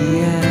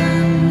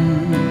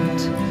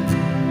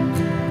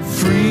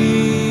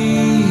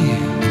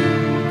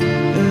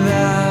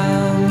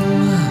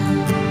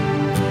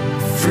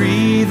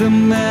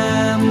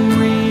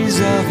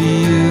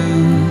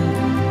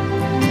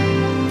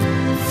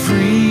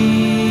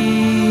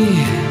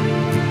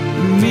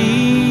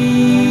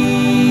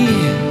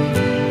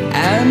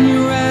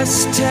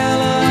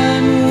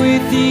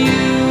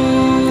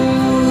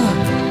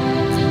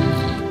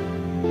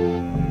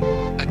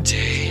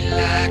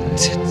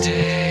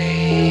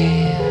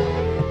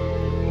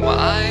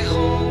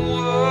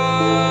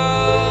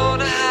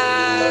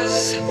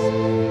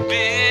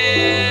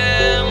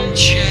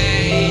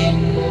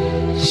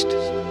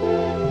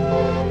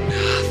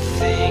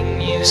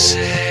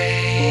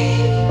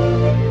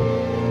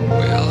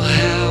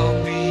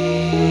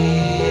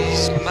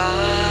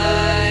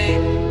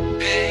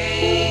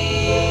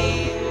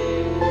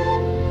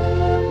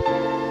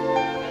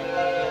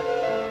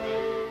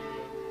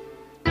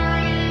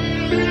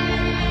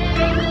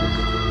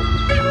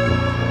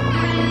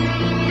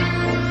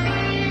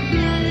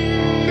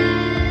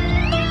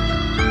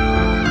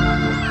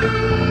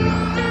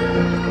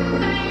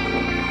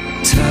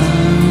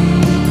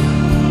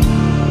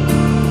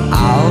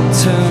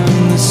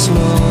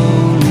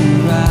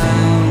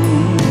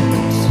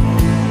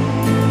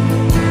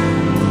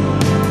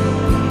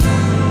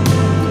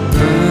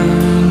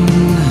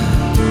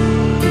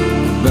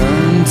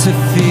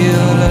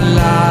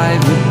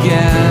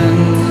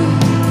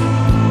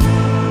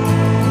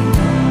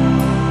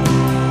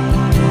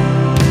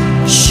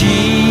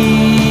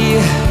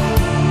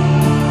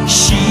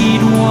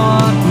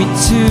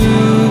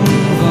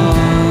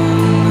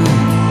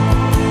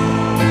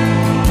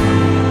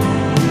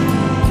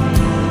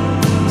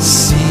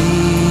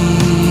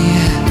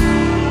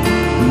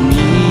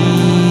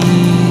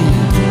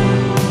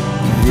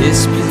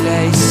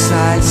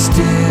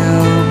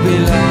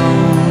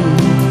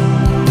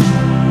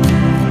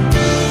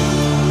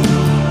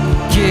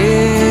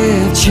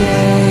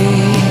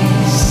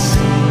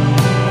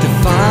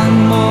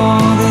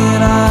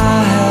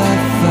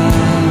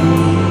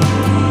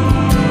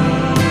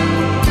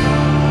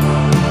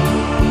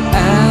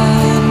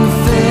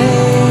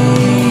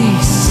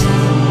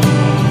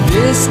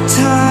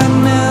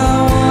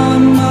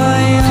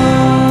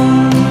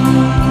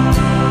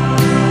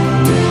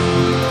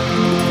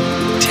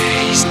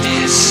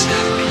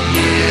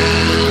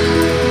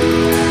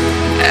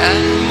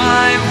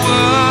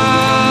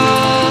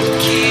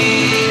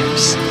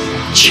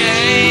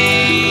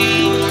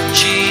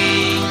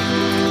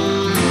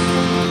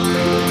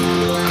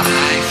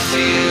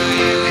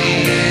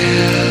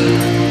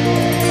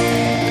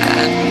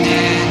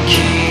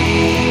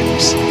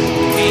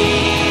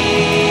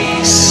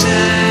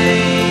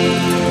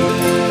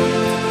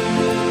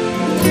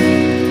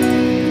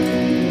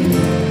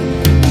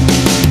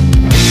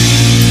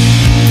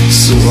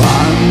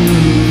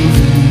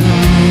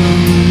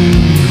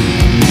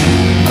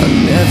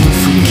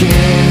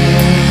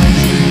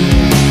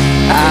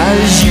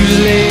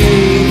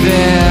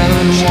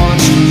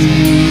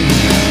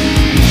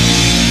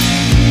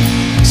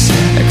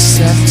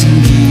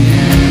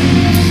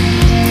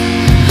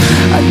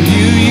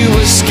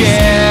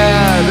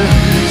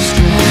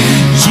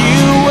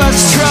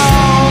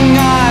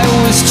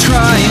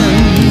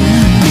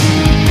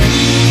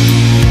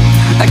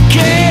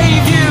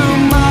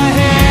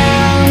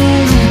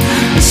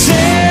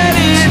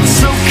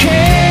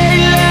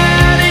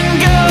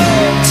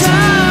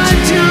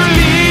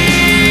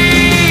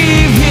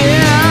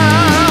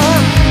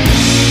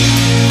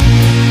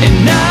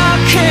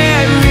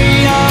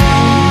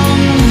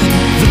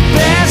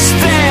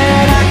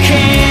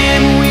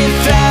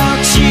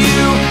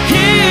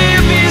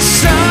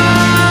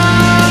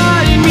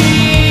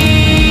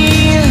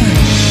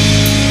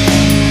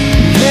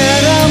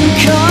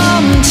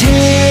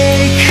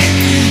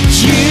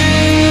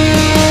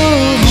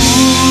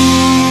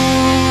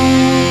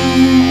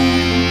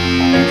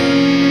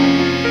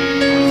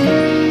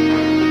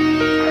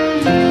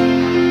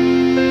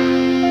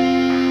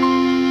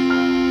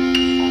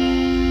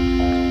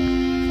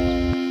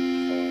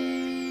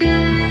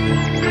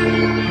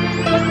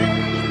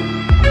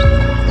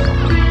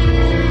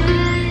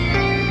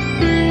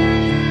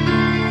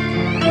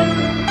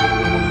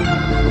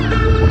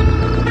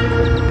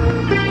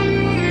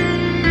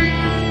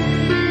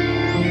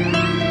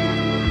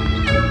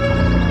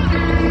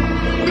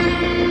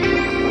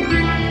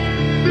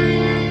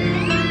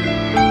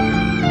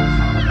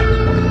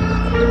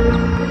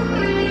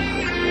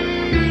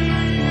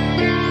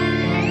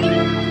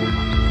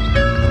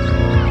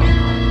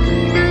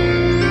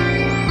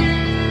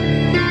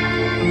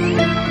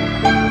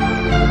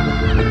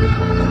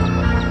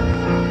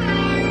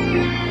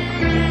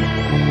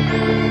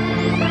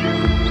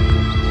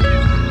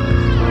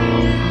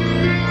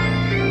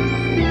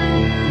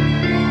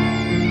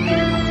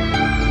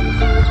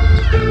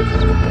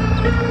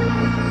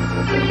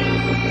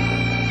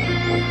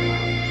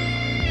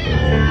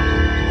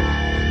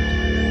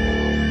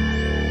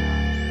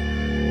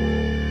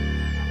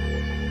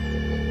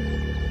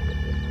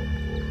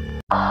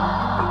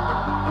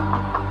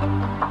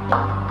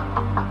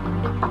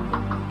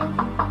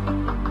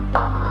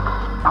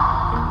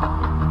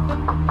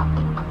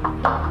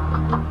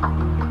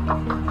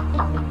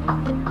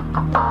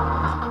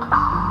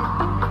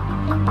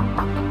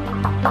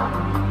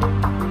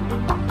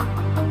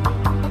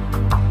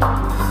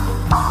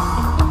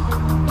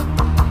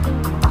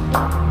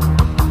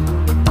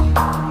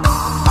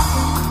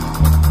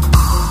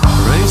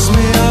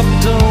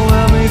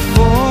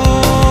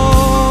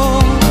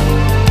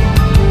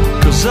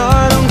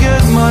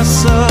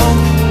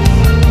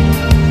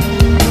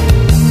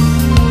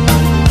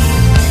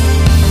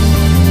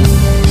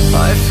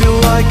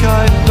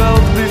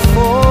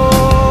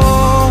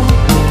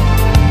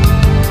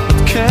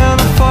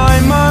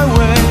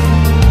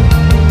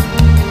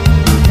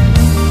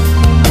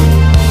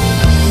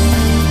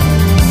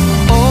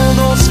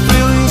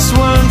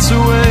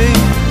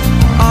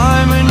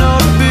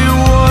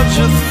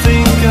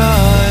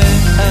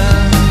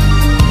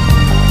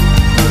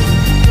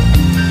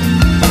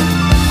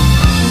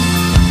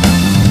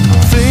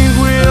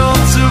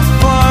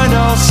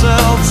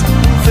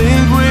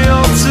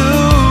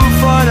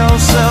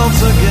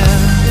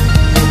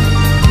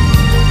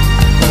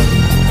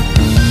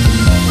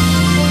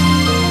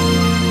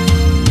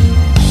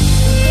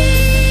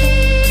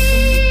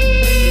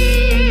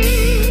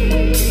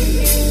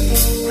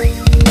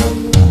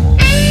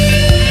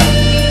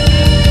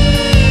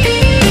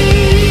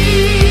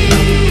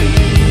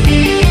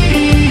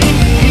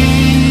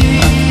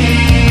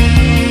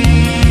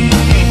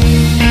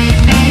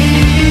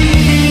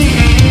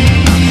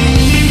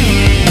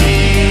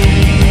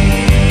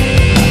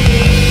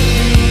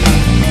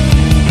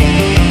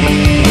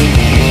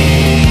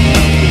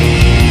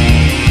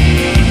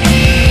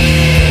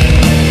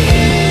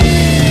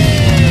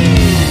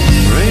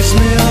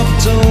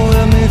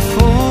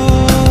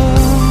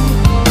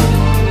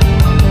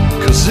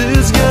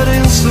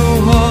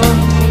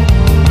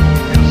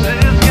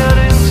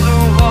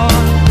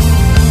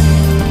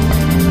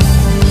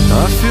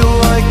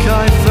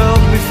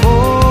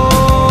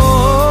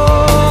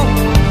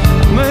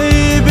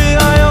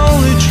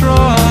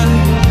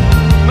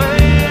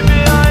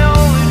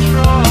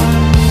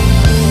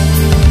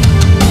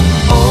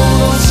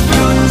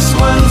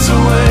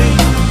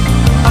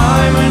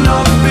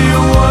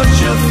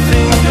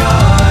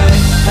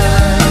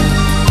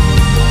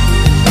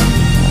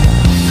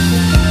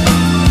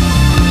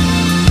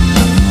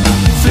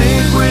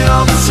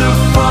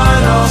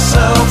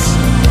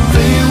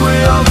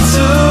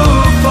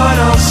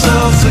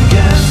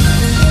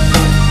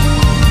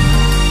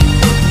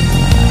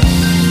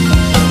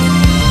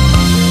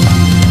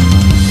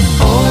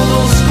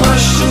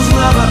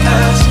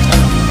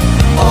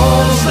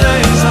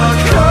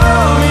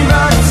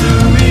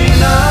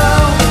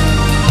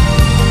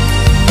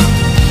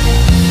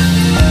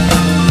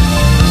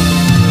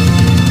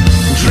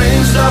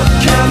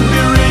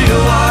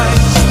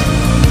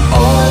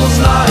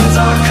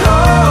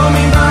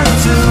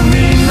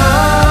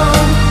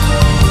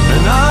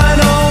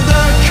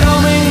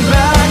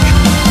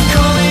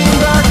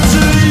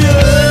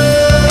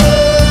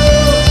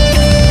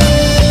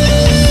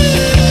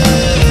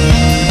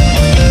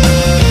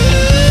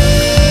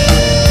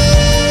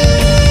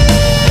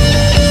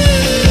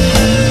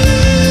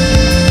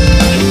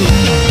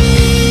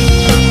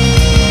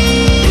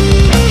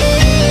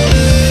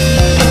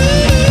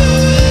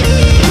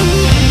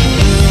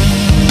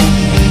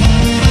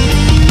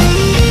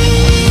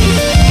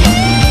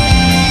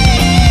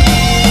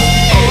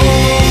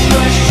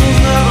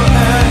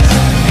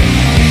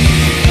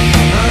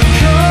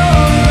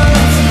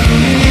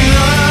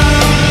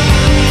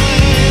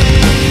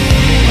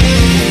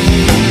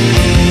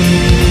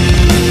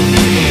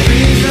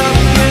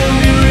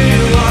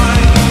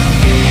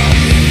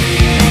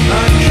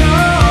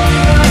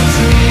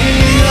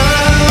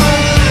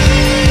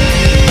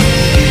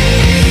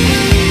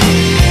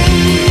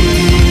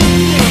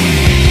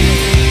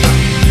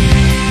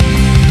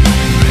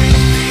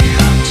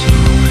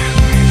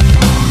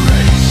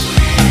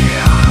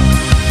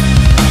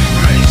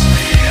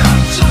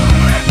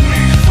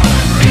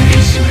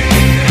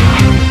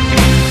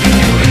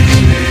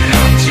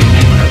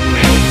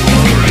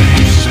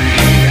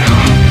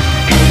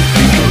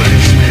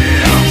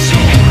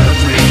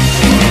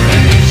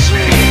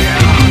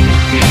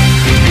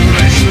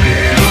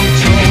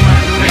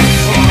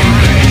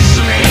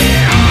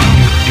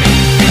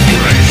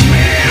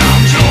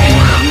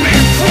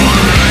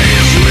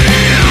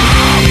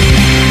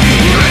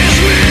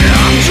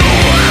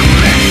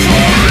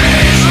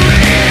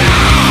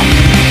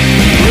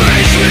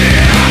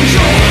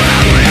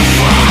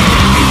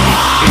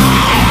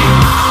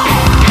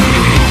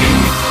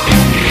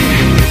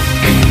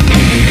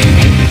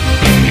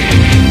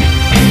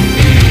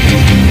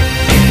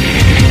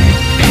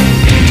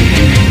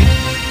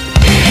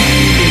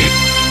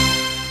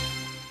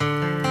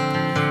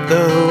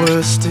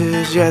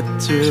yet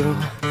to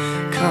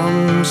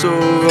come, so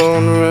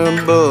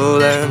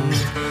vulnerable, and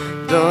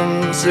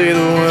don't say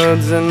the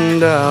words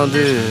and I'll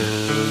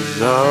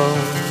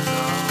dissolve.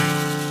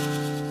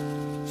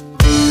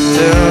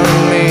 Tell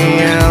me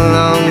how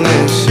long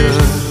this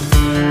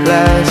should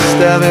last.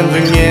 I've been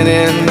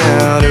forgetting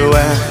how to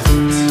act,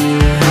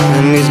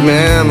 and these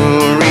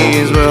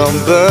memories will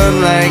burn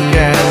like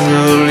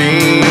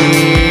gasoline.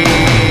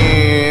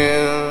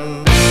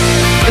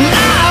 And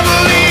I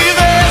believe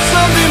there's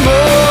something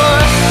more,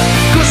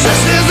 'cause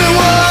this isn't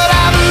what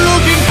I'm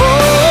looking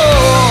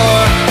for.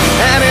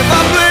 And if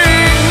I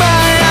blink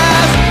my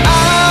eyes,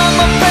 I'm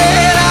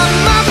afraid I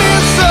might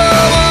miss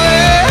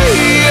someone.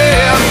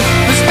 Yeah,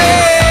 this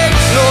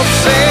makes no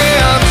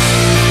sense.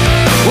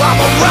 I'm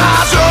a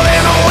rise all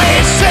in a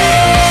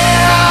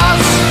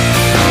oasis,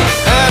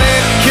 and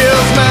it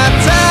kills my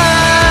time.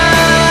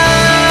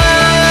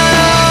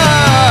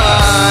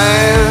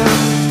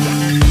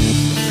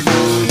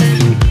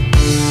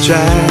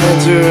 Try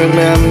to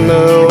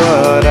remember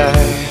what I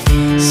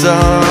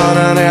saw, and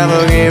I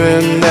never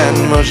given that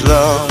much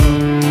love.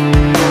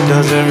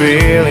 Does it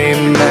really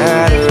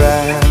matter?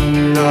 I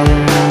know,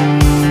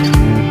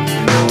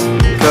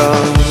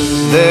 'cause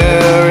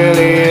there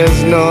really is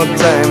no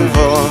time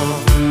for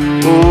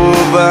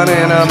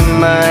opening up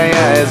my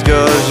eyes,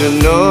 'cause you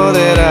know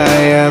that I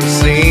have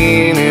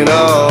seen it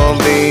all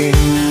before.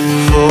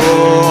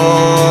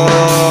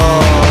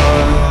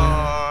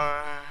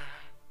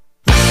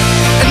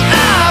 And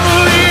I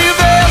believe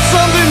there's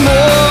something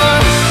more,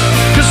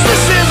 'cause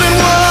this isn't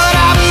what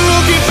I'm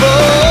looking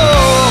for.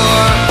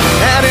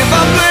 And if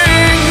I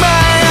blink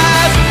my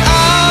eyes,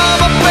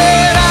 I'm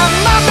afraid I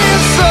might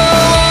miss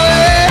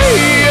someone.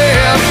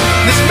 Yeah,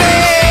 this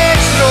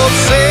makes no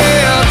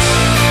sense.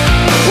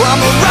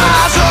 I'm a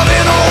rise up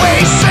in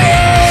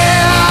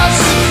oasis,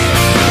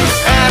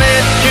 and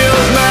it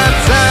kills my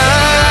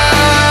time.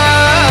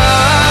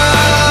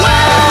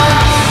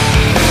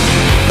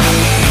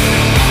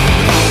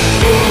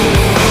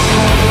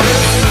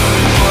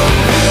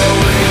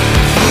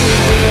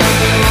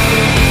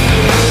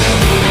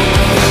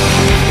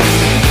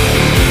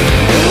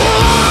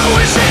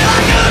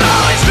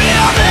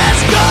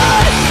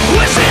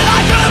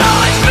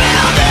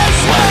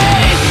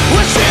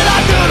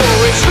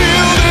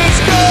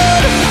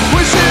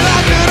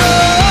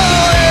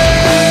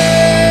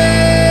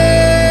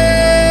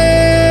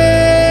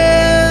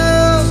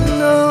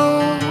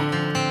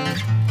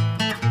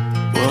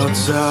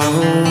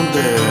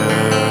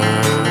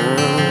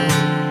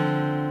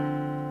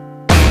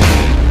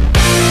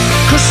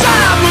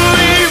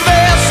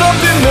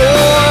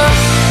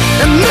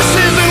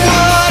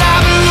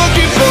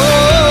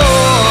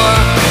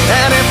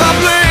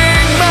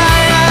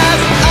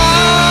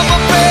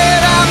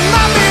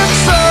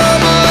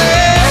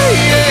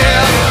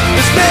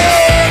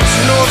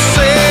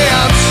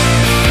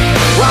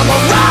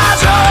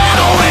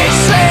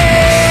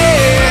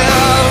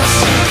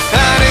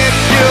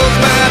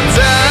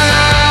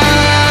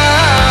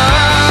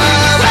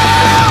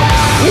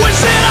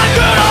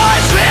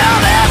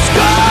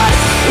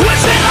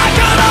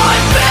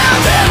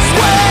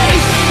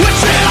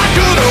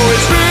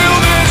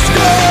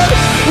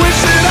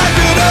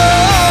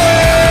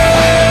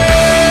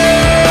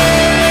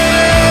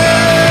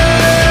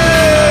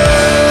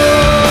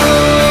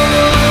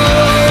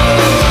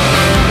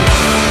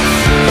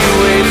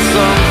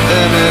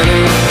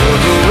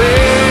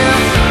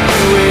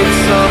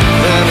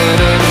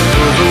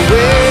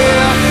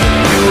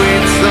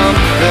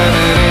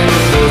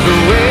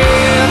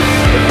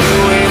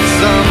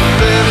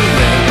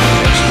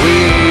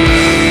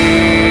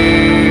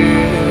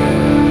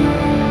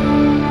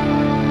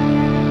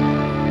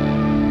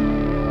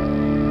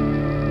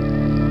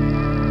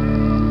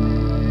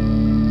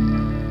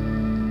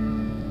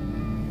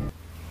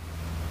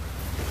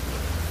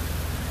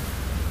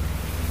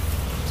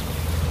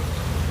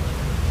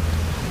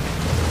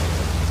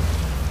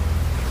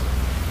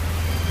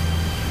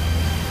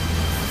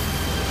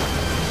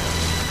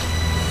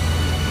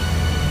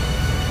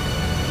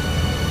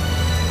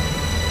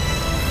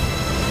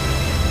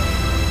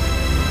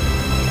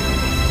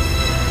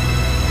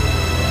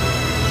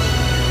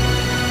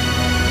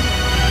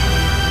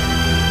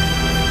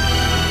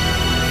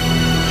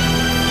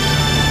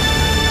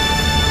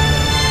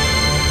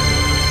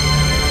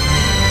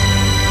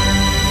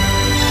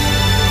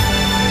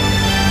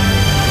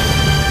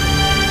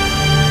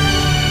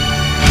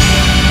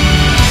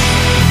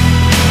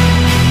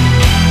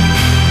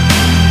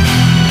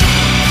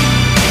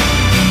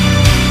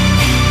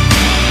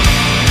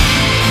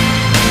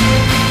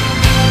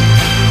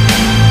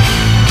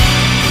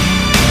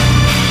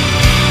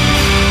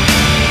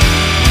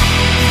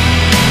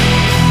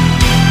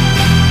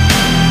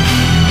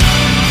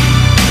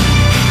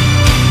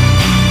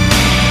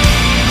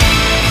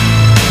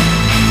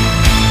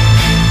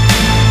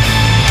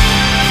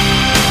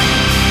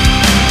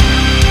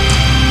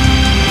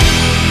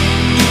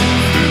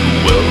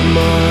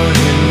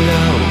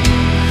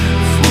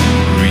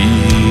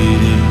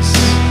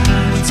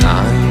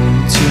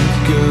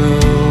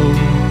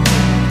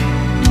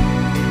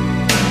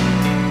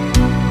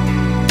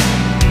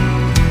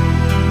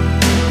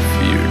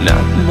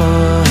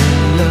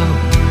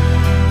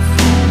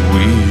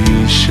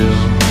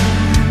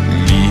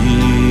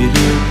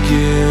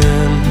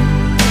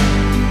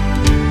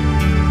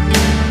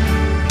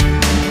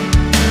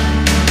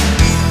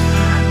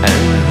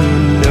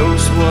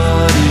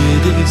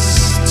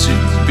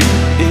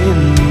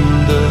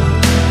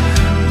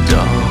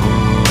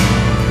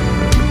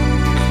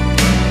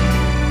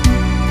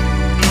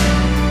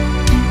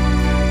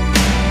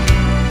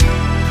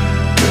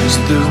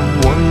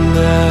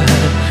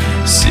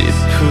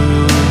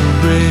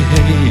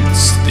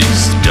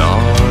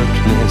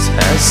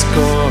 has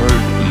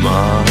scarred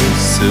my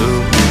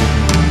soul.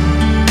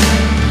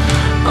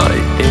 I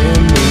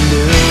am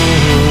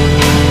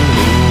alone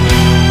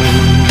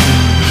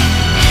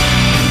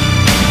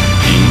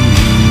in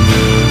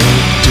the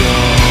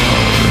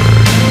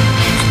dark.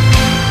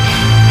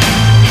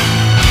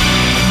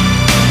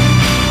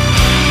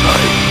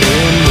 I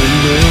am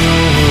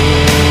alone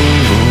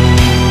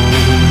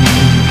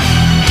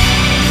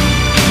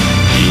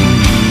in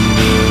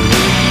the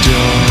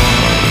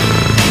dark.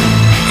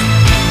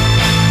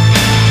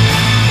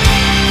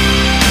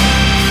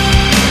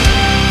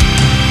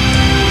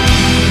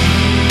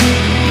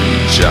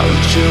 Reach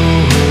out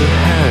your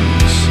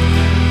hands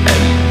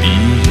and be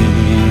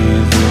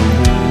the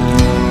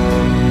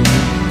one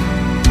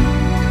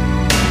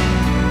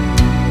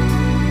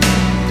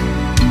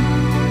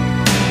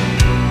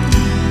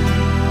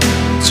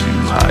to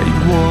hide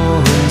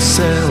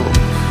oneself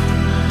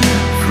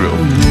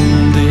from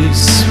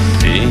this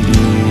pain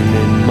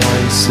and my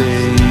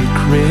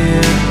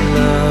sacred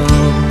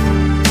love.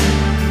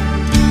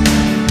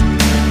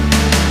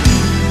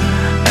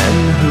 And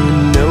who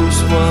knows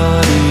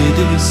what it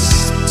is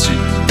to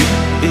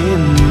be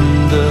in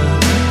the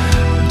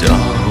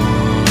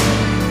dark.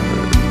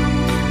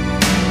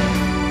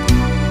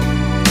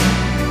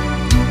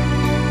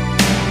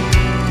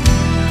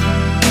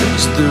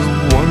 Cause the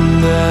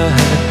one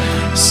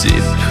that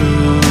separates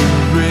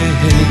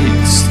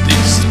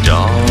this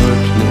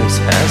darkness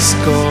has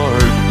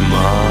scarred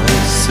my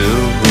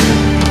soul.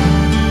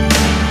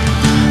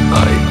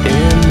 I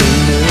am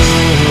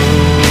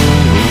alone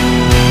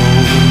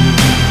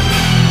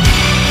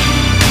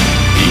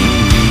in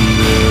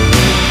the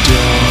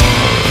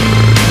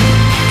dark.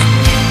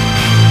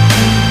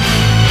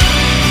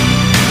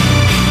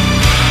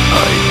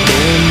 I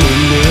am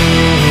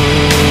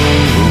alone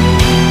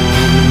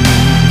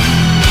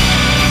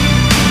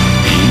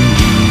in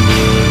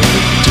the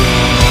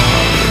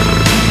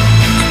dark.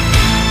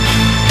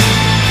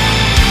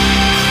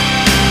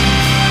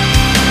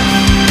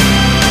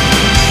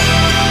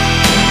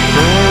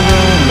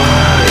 Never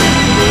mind,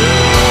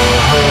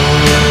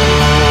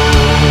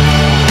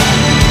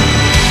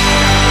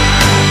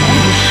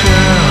 we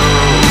shall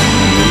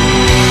meet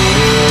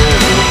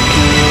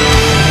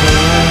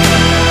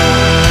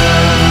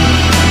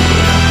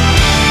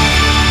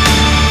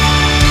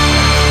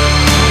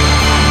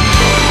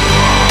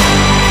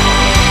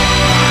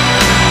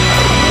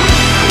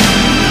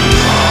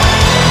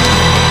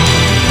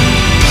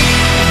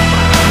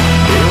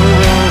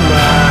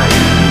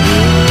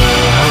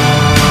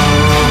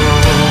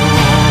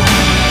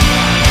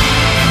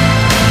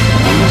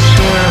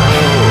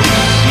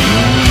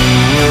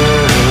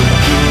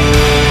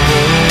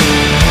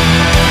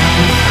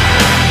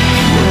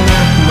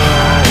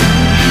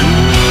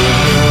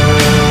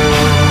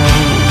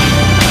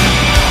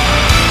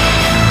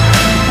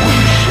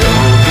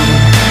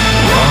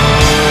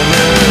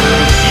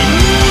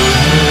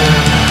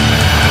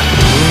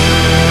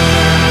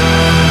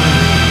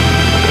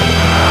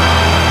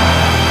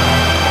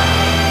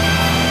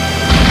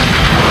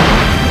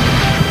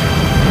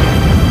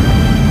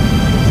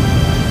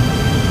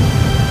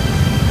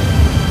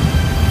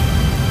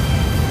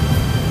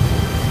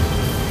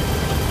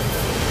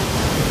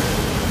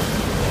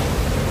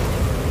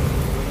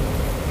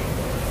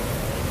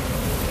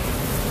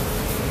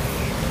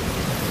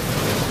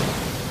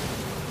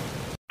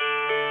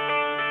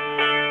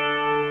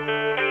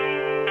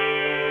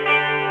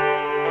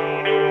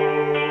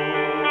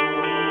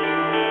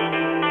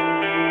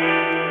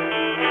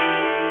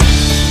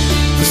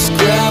This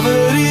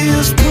gravity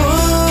is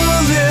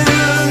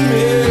pulling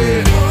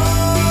me.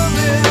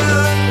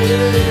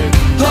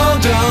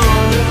 Hold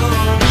on.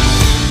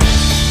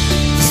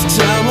 This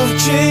time of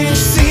change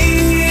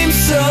seems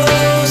so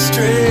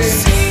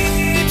strange.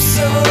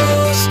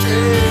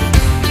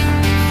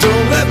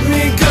 Don't let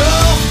me go.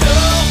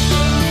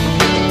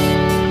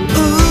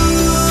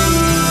 Ooh,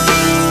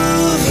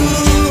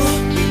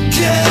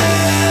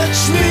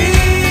 catch me.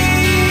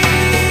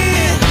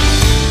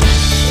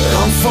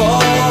 I'm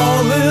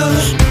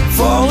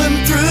falling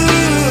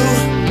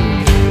through.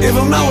 If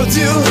I'm not with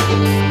you,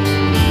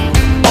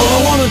 all I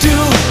wanna do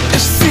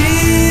is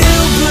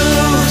feel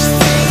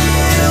blue.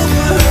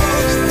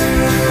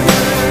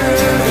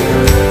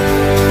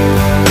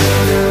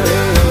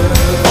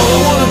 All I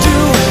wanna do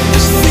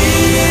is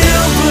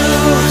feel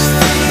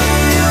blue.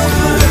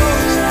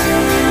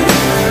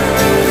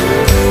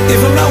 If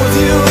I'm not with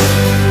you,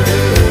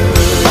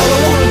 all I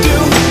wanna do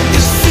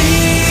is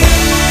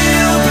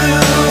feel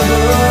blue.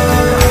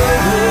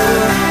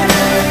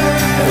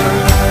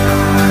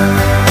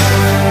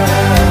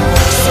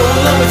 So in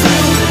love with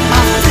you,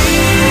 I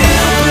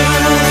feel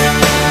blue.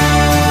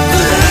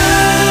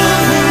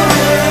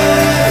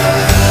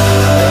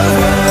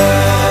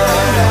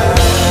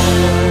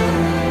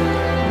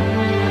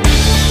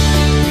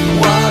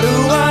 Why do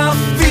I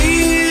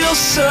feel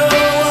so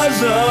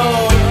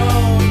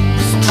alone?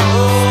 It's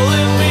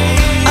pulling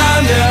me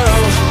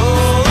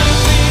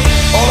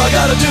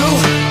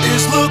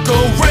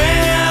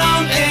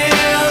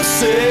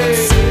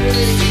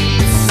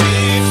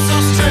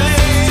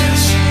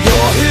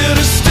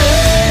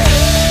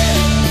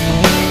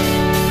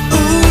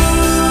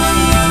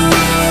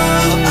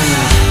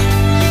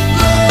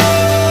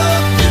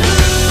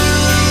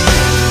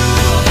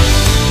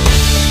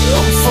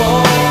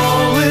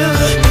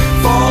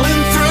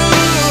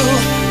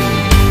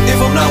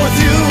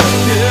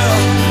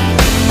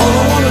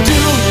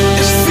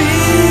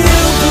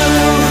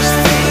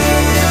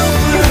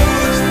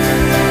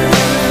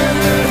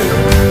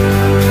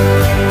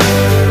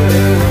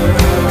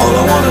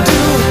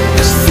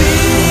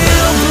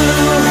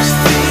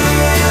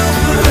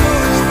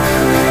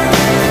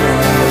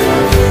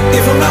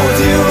I'm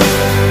with you,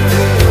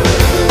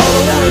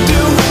 all I wanna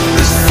do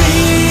is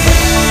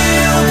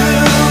feel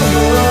blue.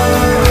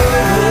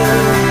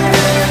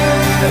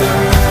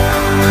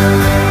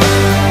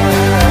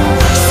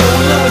 So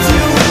when I'm with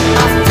you,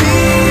 I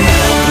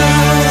feel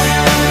blue.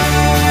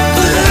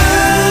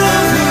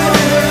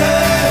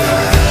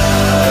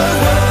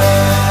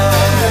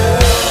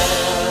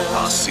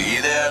 I see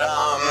that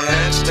I'm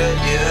next to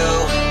you,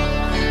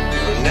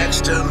 you're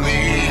next to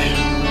me.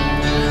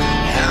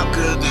 How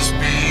could this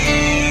be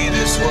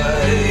this way?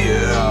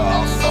 Yeah,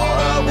 I thought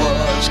I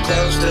was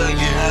close to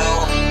you,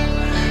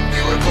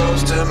 you were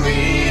close to me.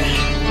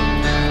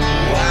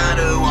 Why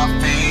do I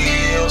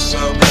feel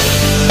so good?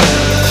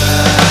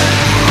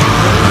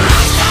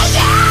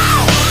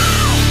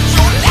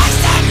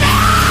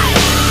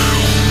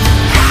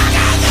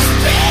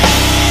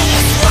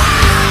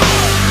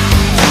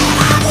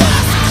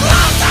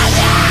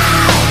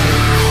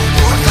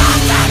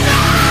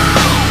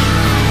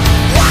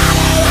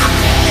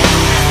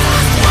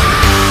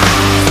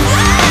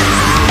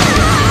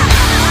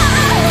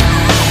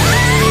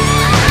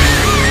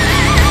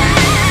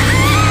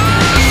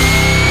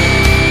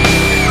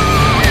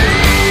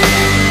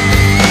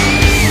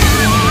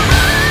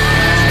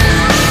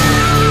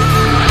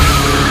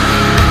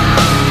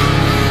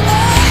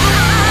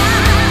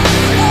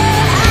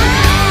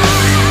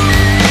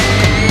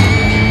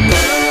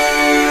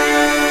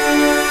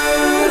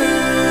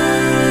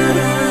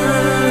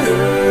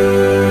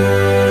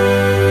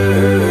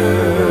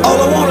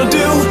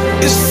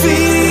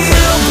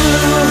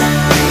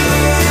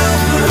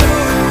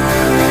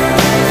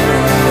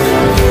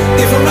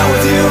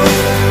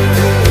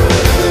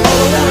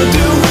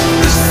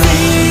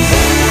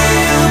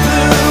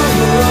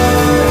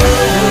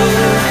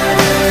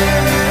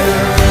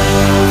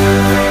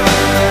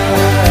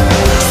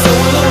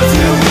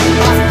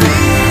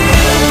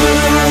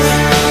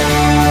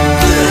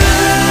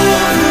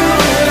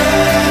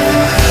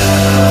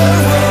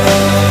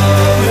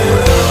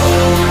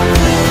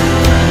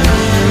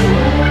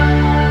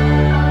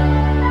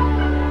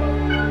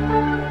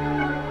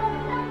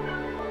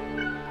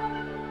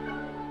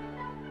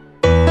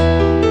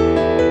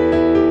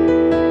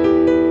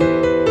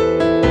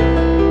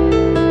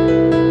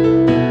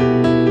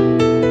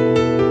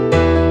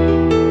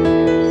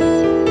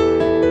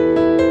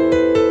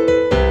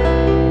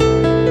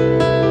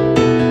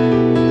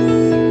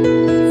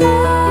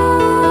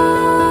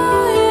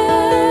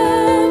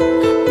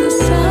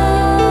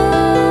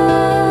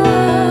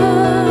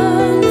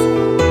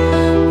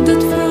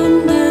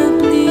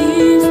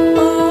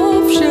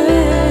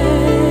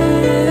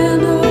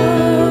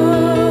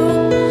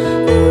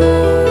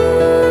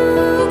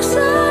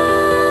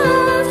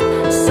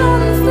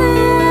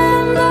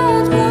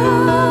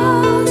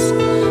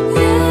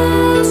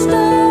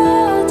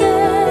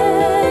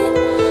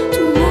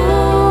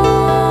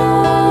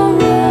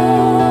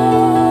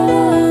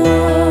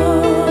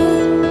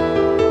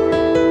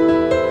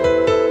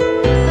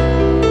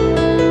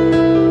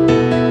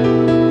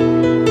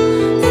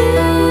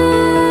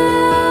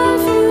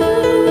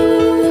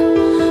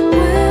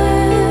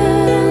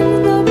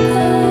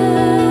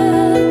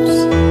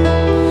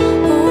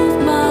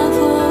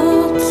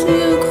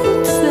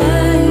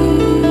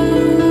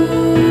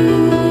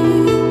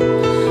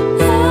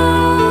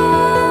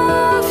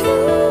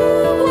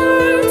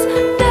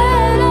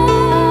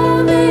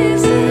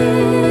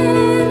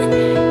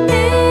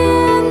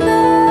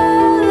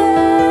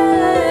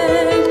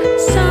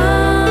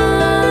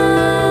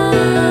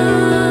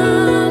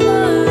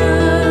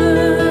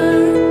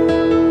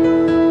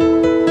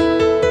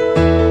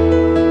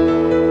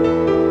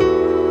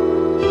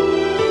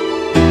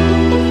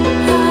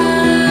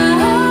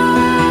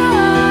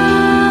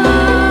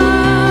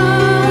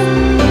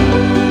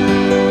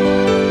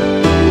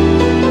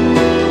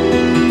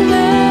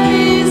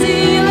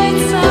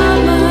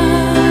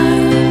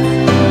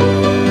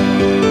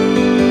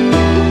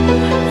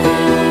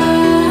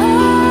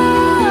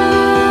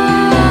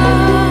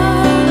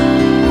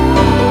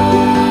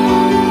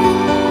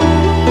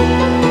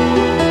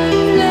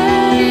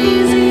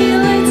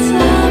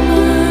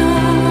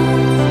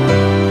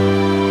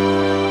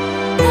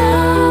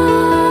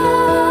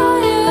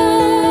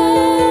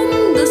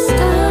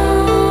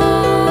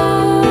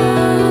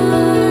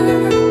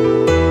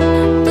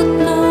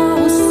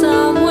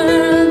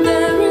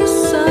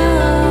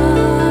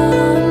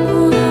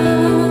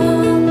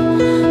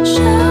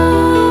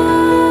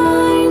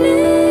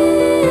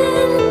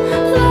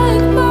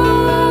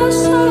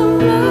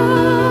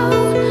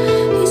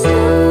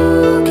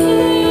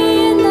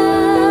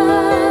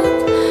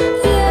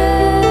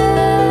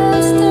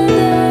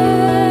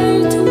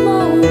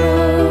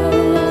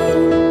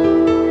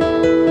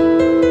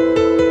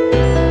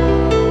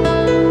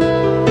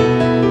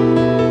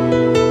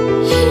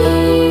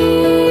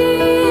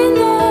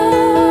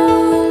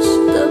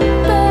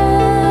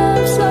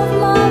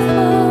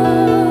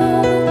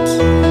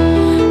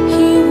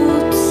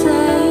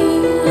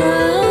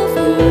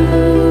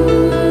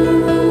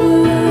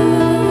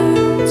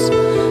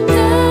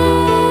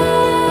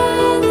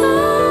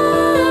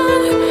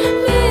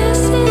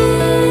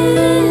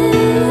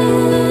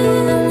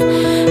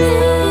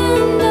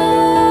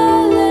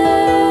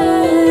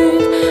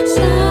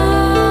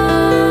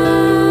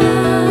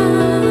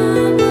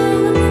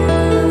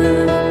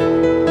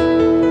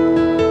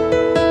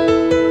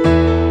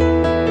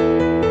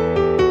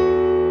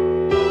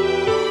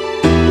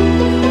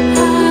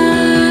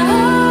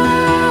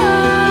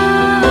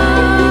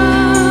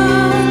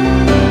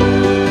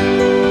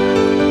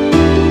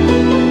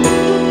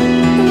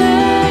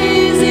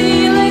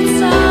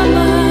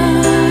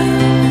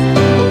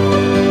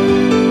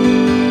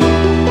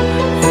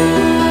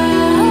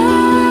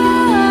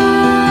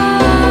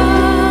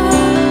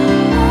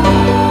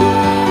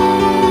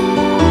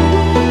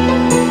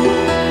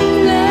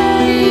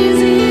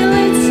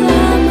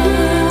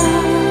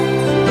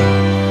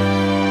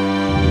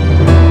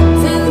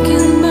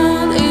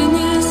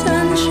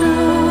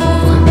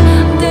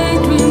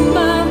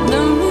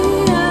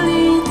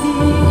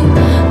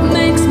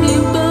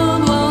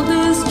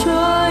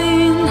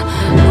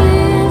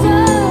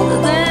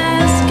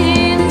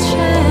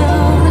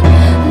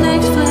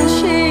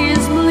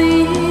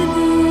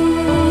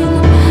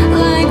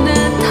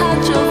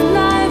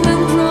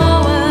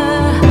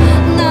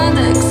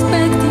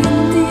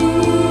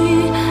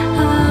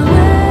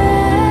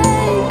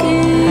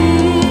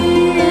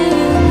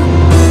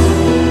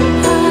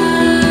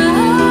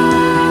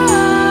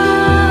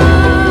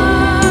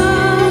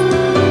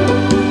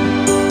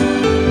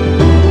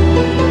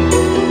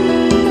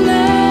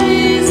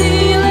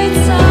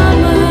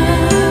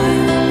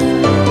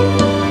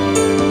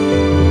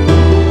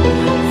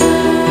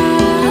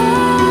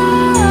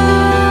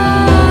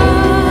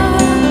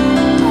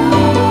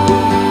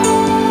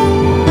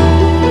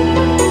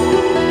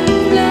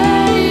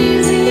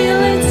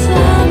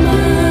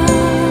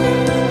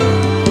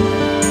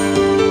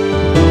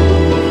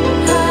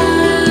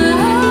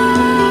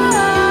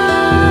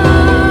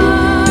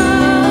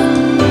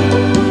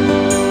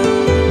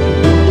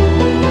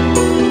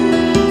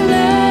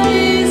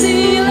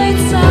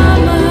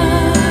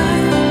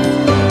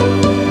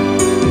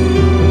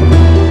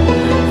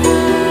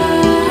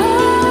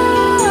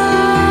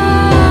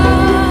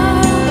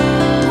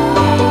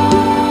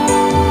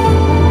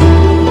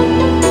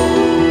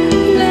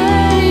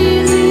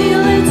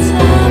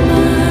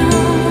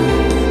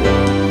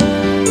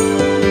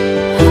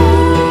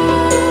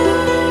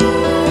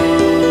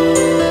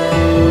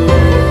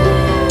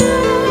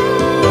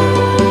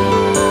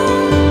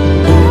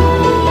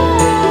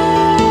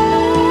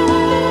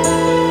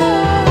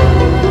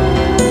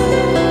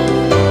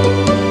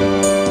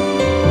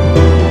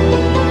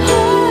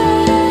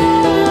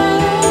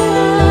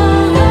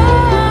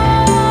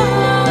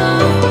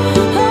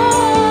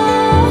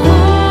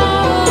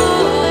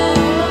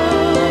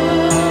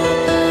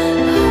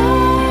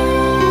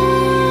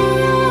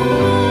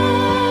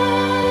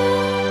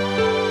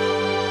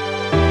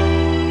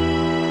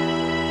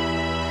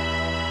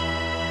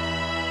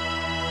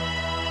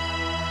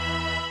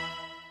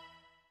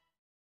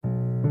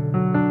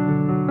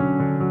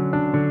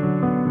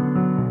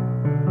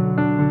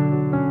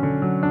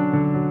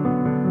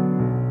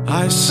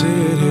 I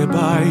sit here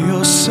by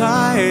your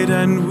side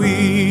and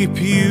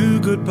weep you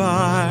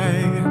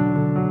goodbye.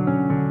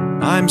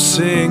 I'm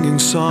singing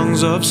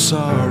songs of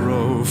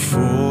sorrow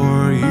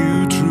for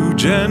you, true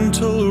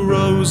gentle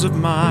rose of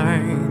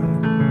mine.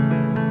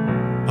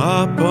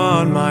 Up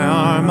on my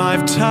arm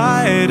I've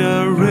tied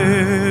a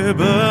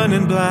ribbon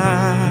in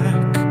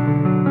black,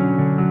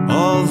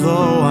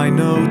 although I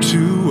know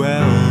too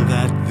well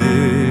that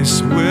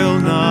this will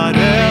not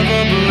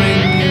ever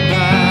bring you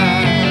back.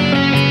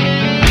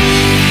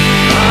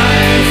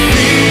 I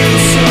feel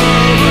so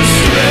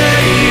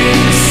astray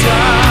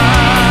inside,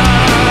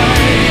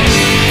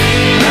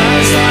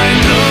 as I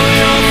know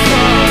you're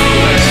far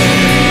away.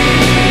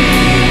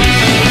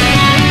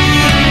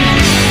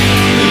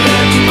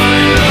 Let my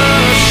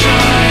love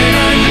shine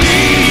and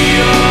be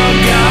your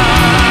guide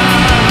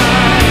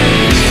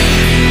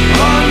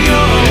on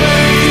your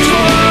way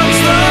towards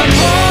the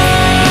portals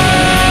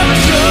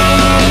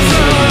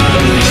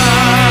of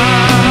light.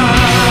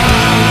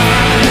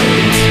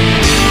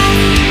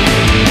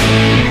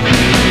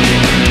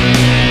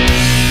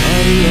 A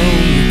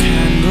lonely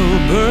candle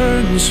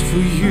burns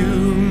for you,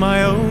 my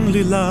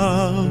only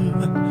love.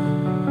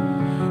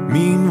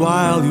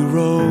 Meanwhile you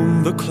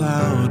roam the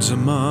clouds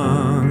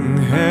among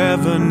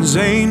heaven's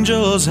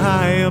angels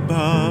high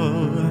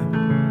above.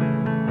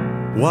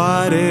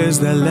 What is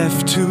there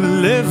left to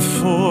live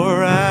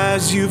for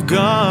as you've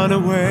gone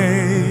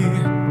away?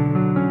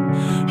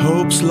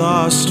 Hope's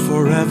lost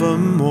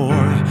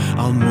forevermore.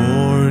 I'll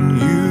mourn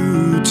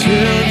you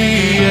till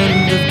the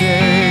end of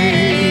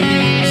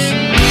days.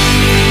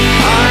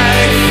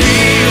 I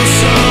feel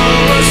so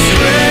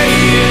astray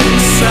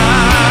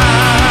inside,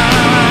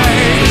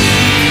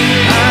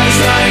 as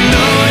I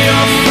know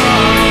you're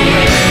far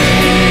away.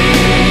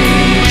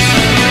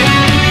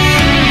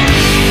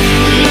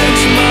 Let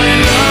my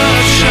love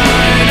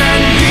shine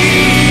and be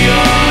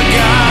your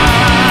guide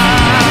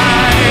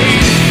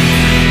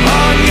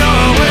on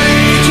your way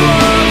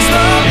towards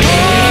the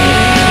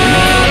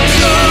portals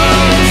of light.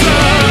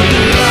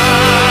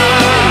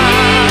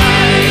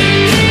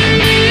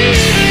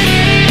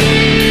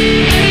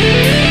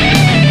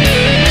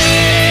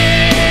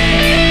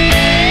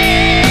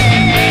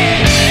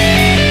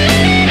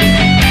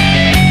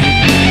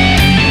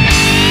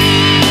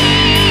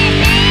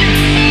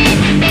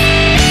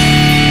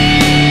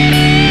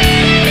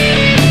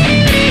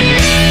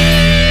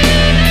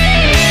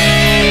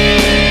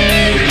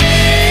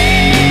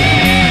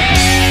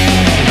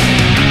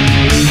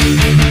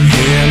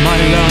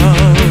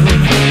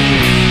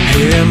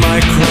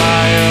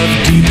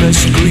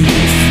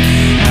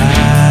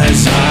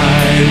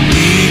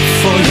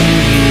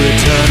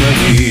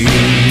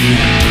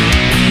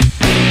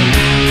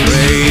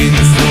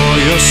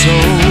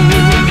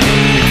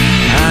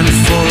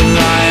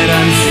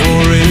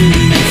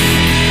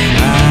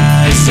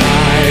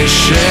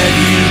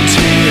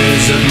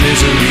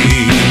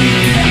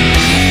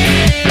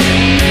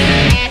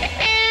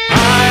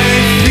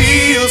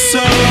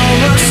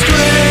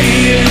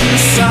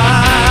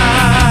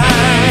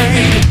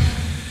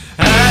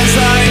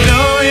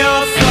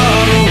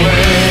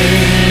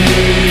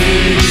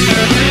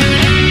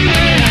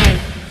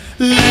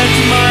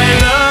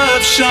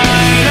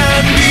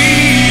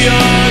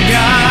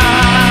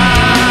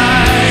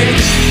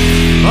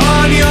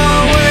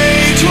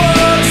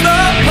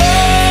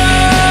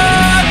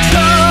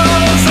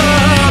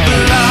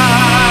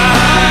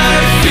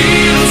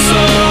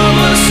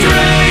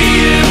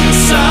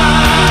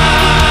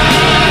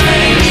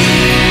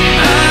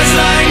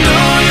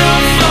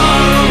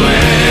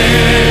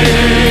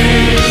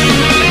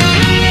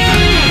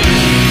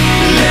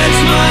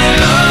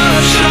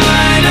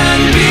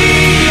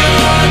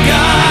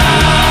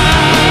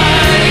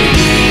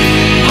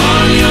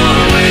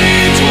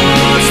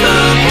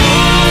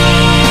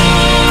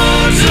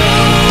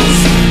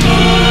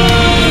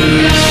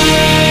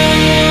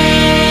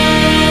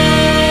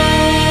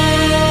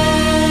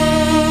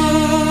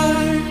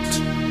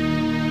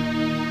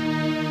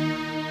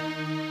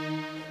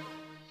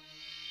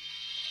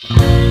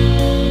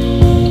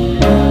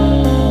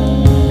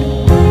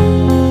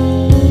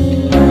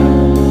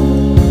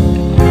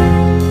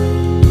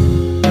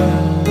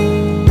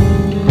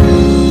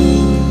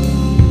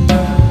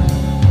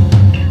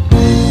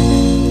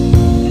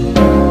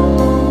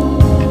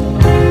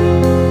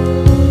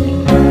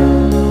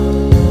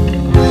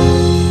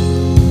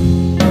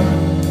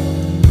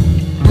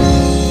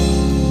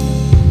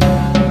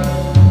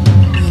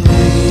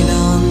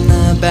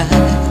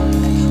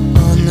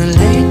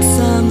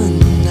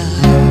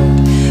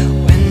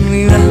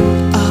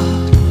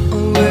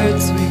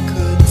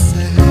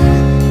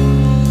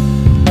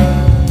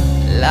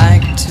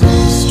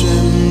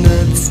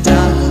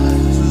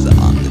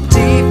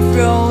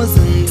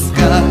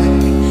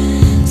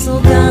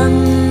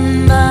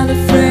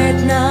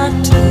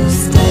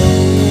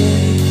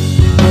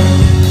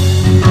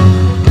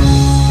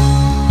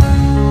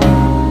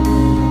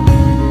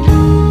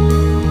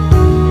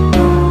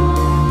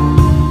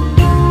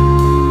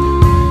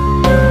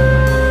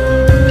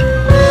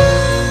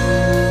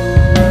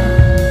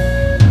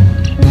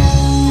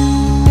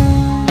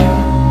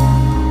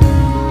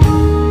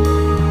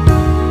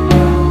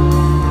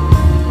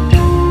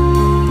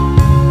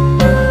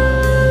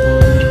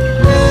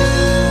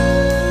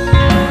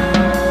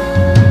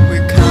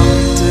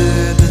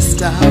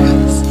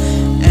 stars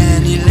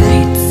any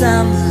late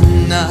summer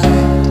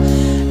night,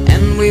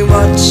 and we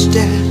watched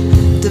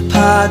their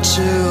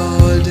departure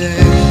all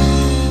day.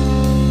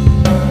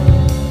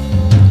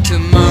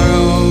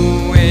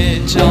 Tomorrow we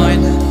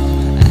join them,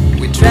 and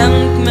we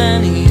dreamt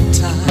many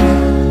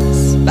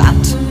times, but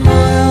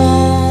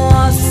tomorrow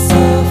was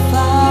so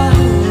far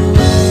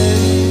away.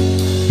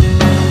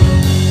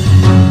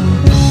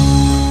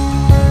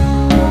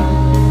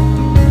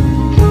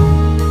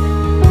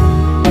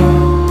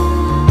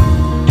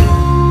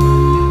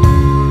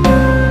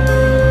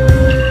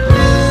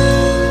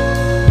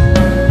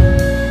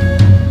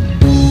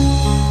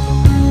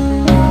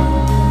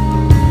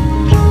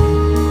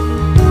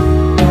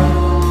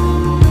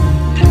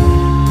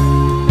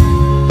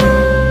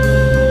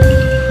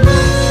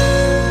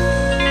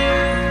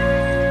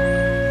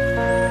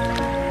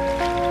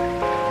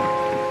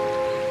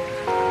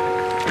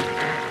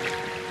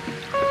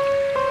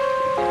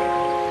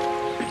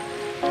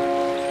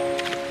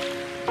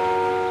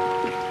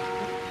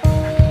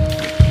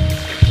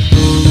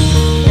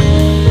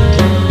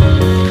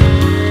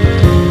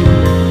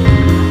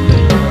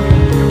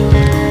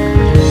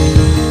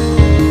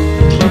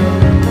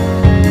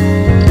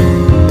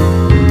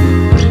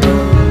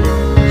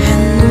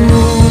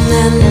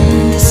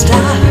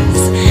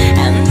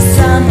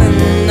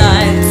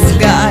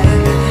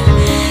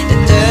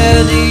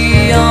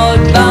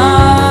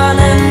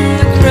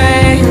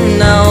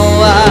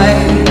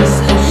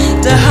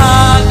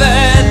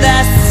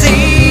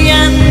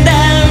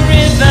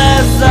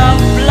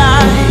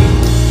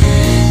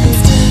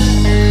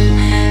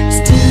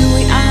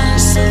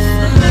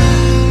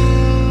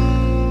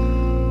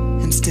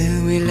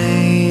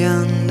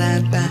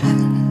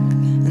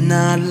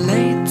 Not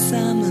late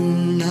summer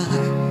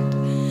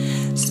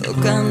night, so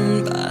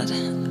gone but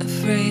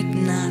afraid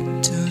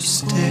not to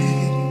stay.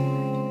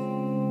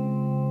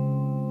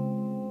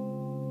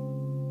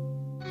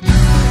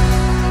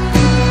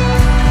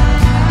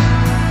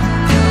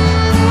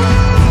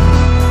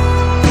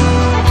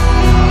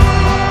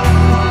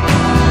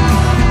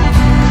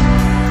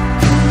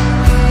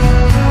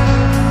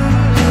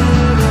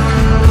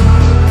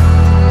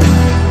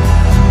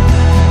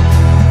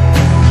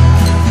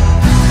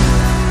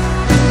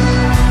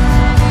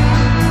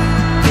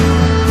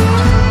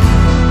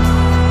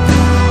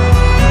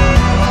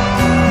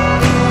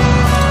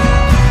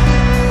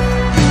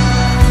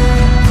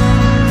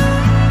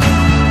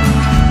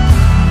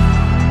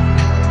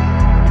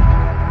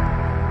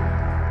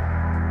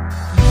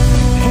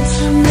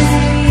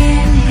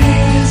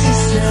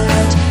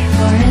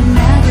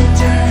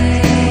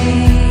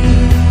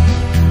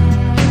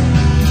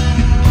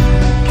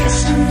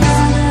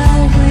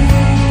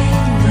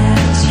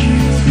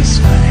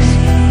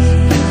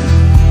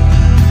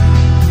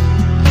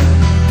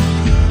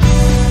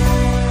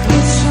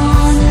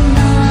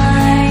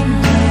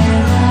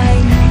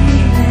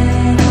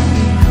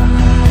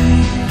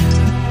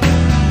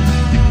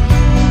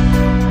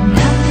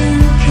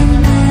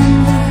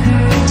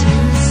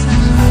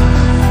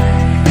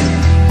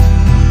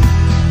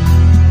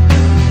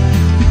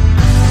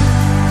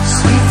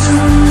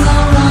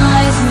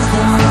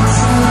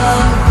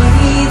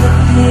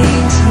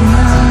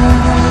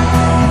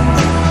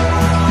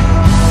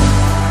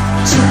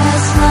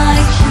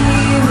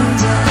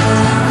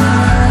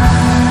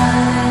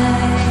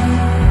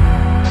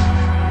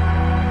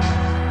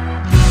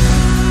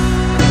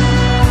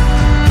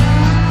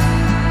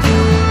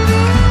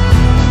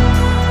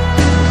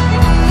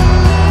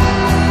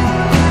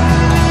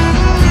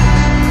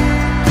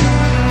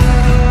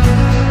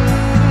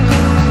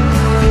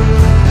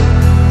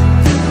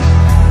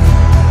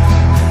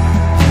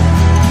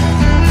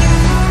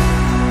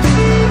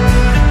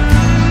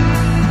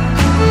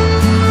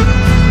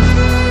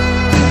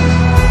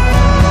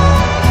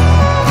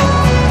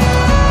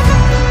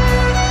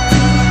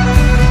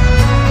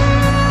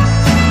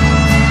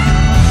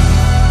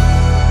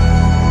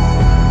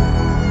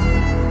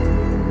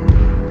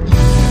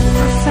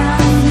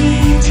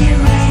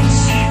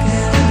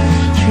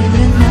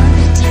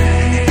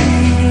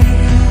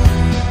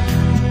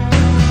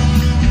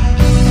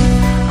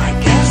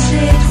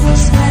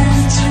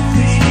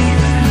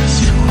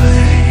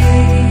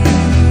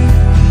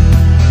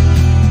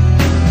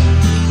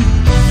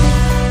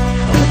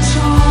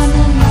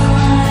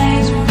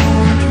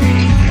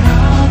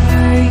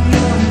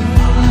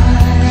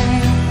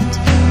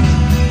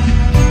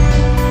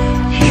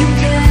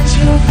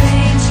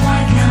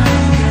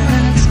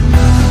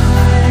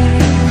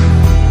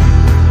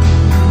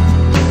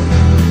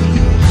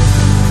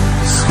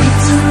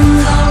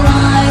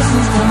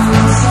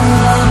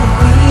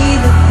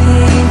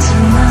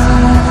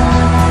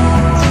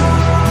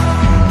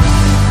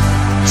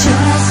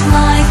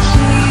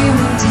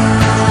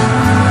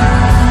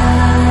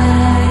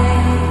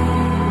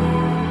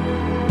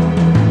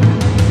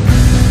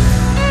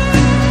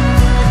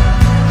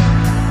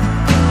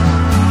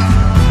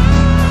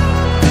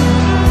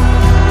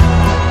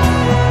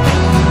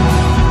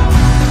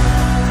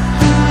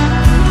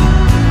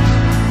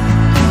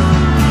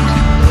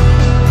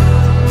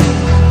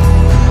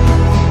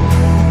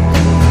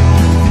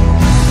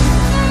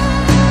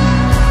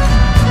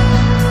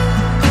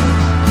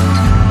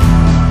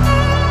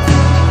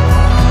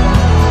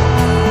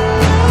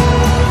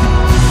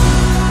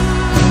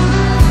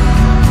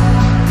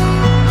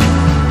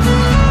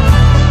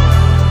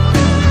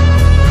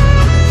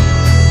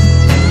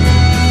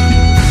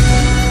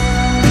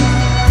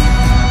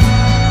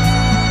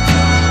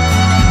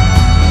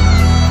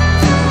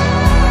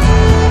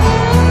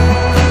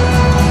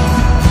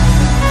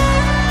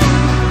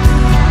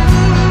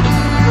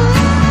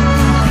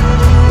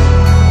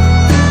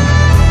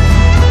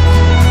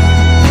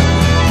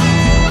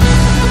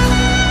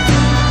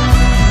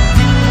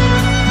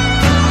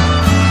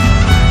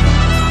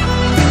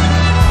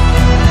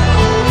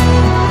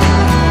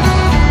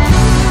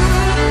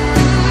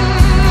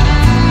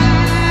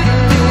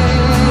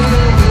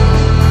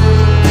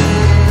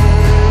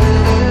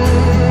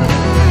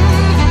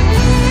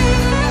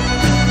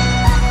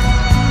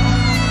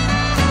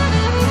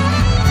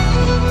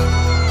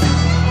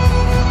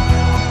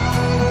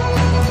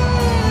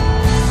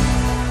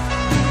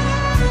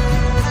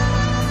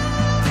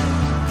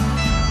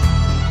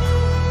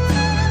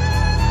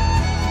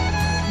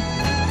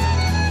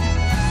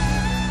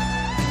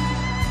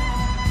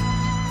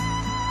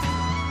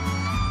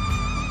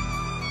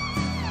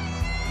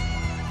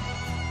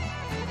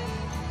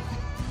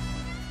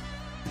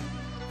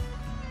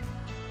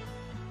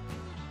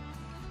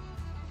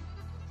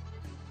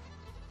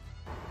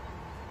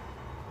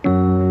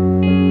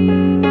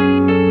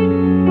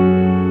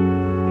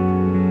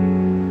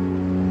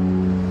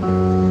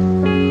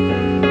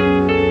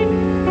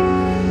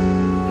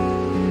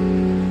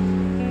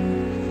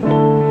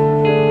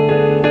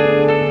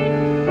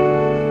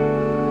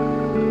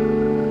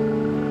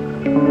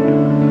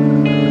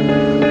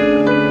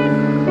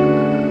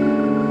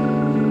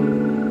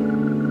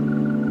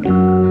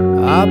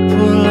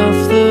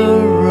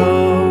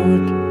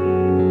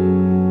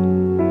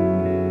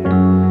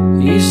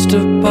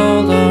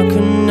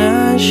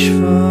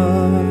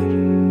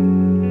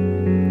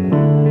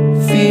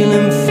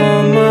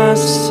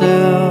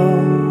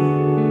 myself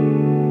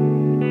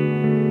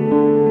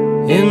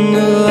in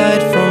the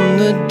light from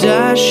the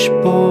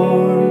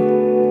dashboard,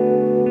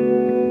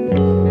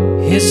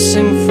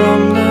 hissing from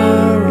the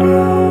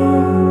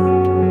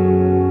road,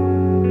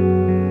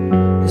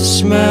 the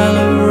smell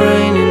of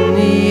rain in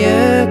the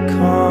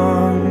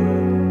aircon.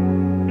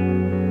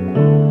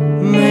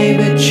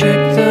 Maybe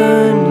check the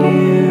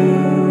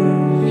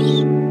news,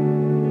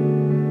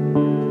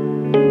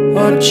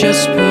 or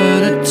just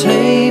put a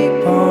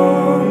tape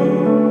on,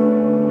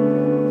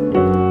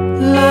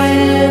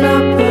 lighting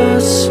up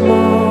a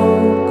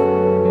smoke.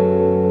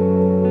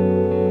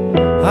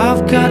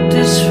 I've got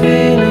this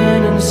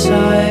feeling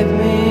inside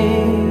me,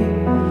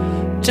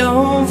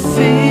 don't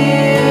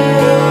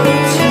feel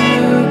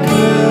too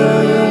good.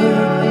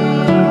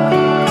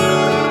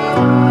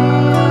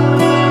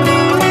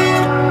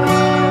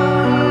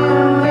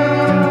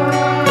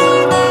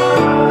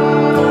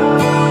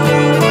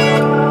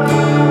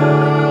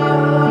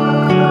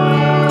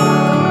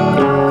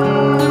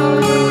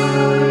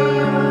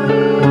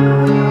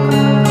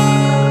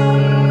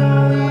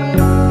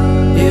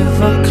 If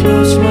I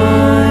close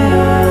my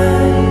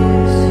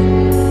eyes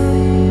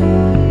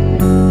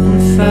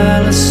and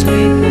fell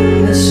asleep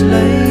in this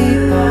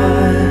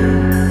lay-by,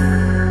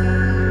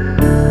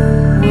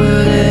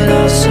 would it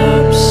all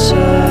subside?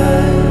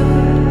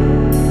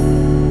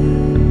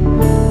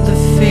 The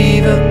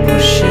fever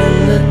pushing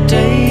the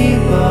day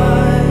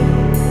by,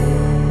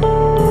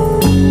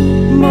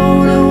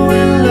 motor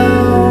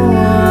window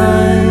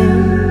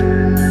wind.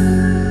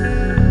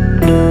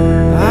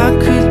 I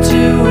could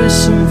do with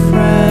some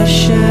fresh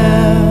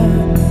air,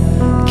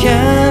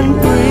 can't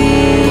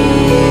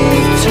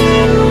breathe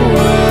too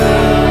well.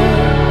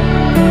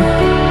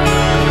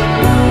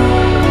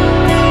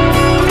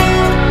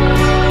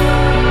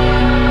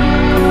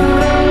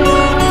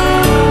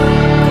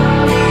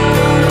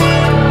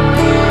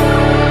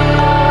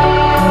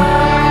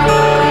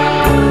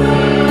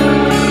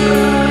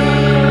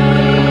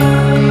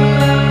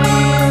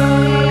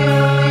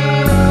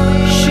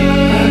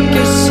 I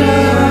guess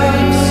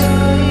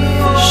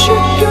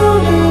she's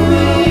gonna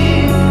be.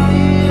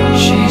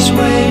 She's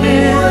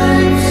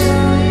waiting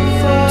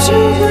to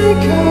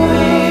make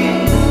away,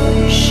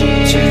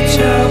 to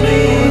tell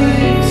me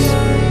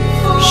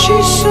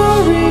she's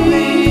sorry,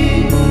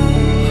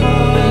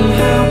 and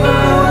how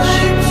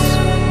much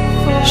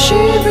she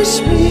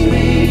missed me.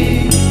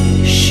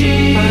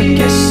 I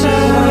guess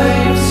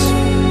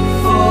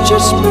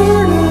just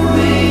murder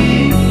me.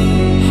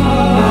 I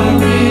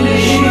really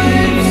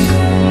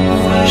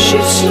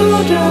she'd slow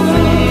down.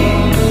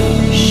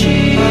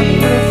 I'm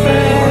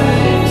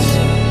perfect.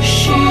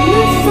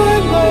 If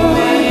I'm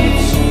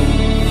right,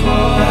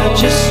 I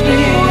just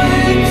need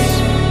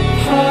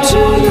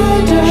to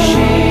lie down.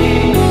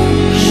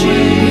 We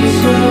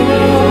grow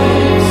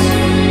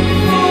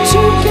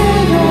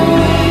together.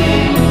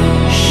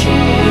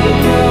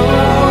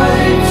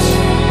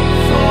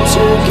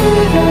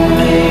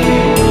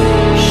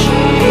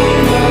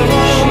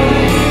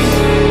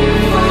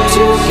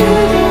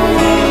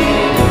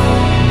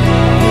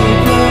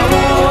 We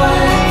grow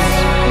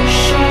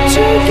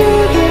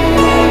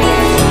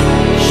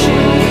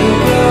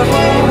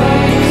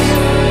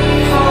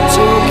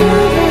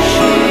together.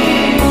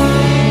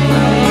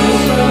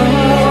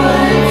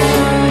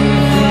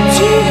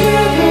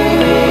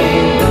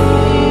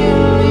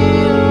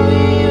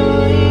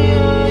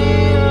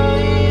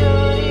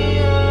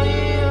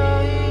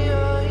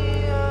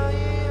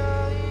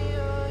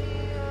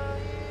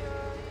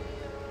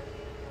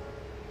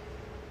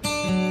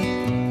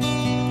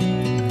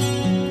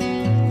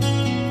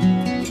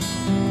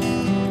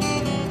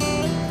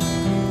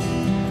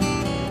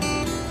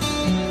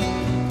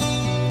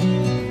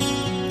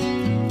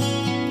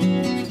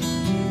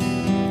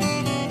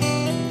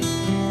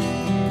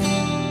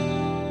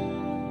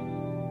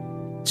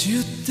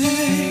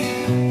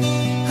 Today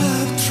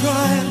I've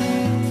tried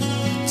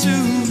to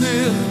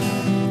live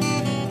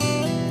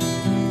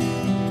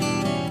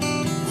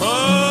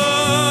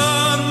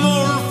one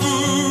more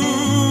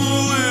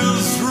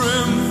foolish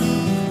dream.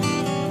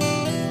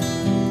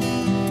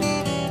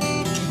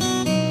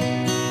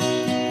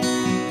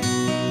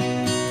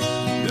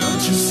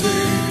 Don't you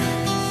see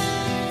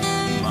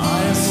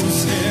my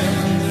soul's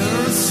in the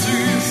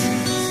streets?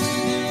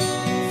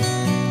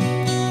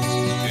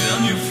 Can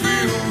you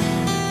feel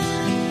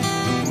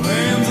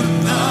when the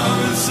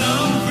night is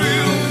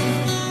unveiled?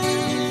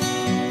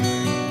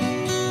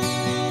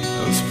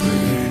 Those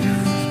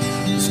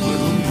prayers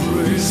will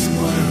embrace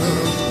my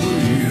heart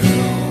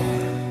will.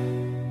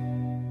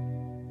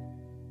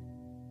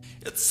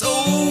 It's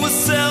always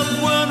said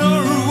when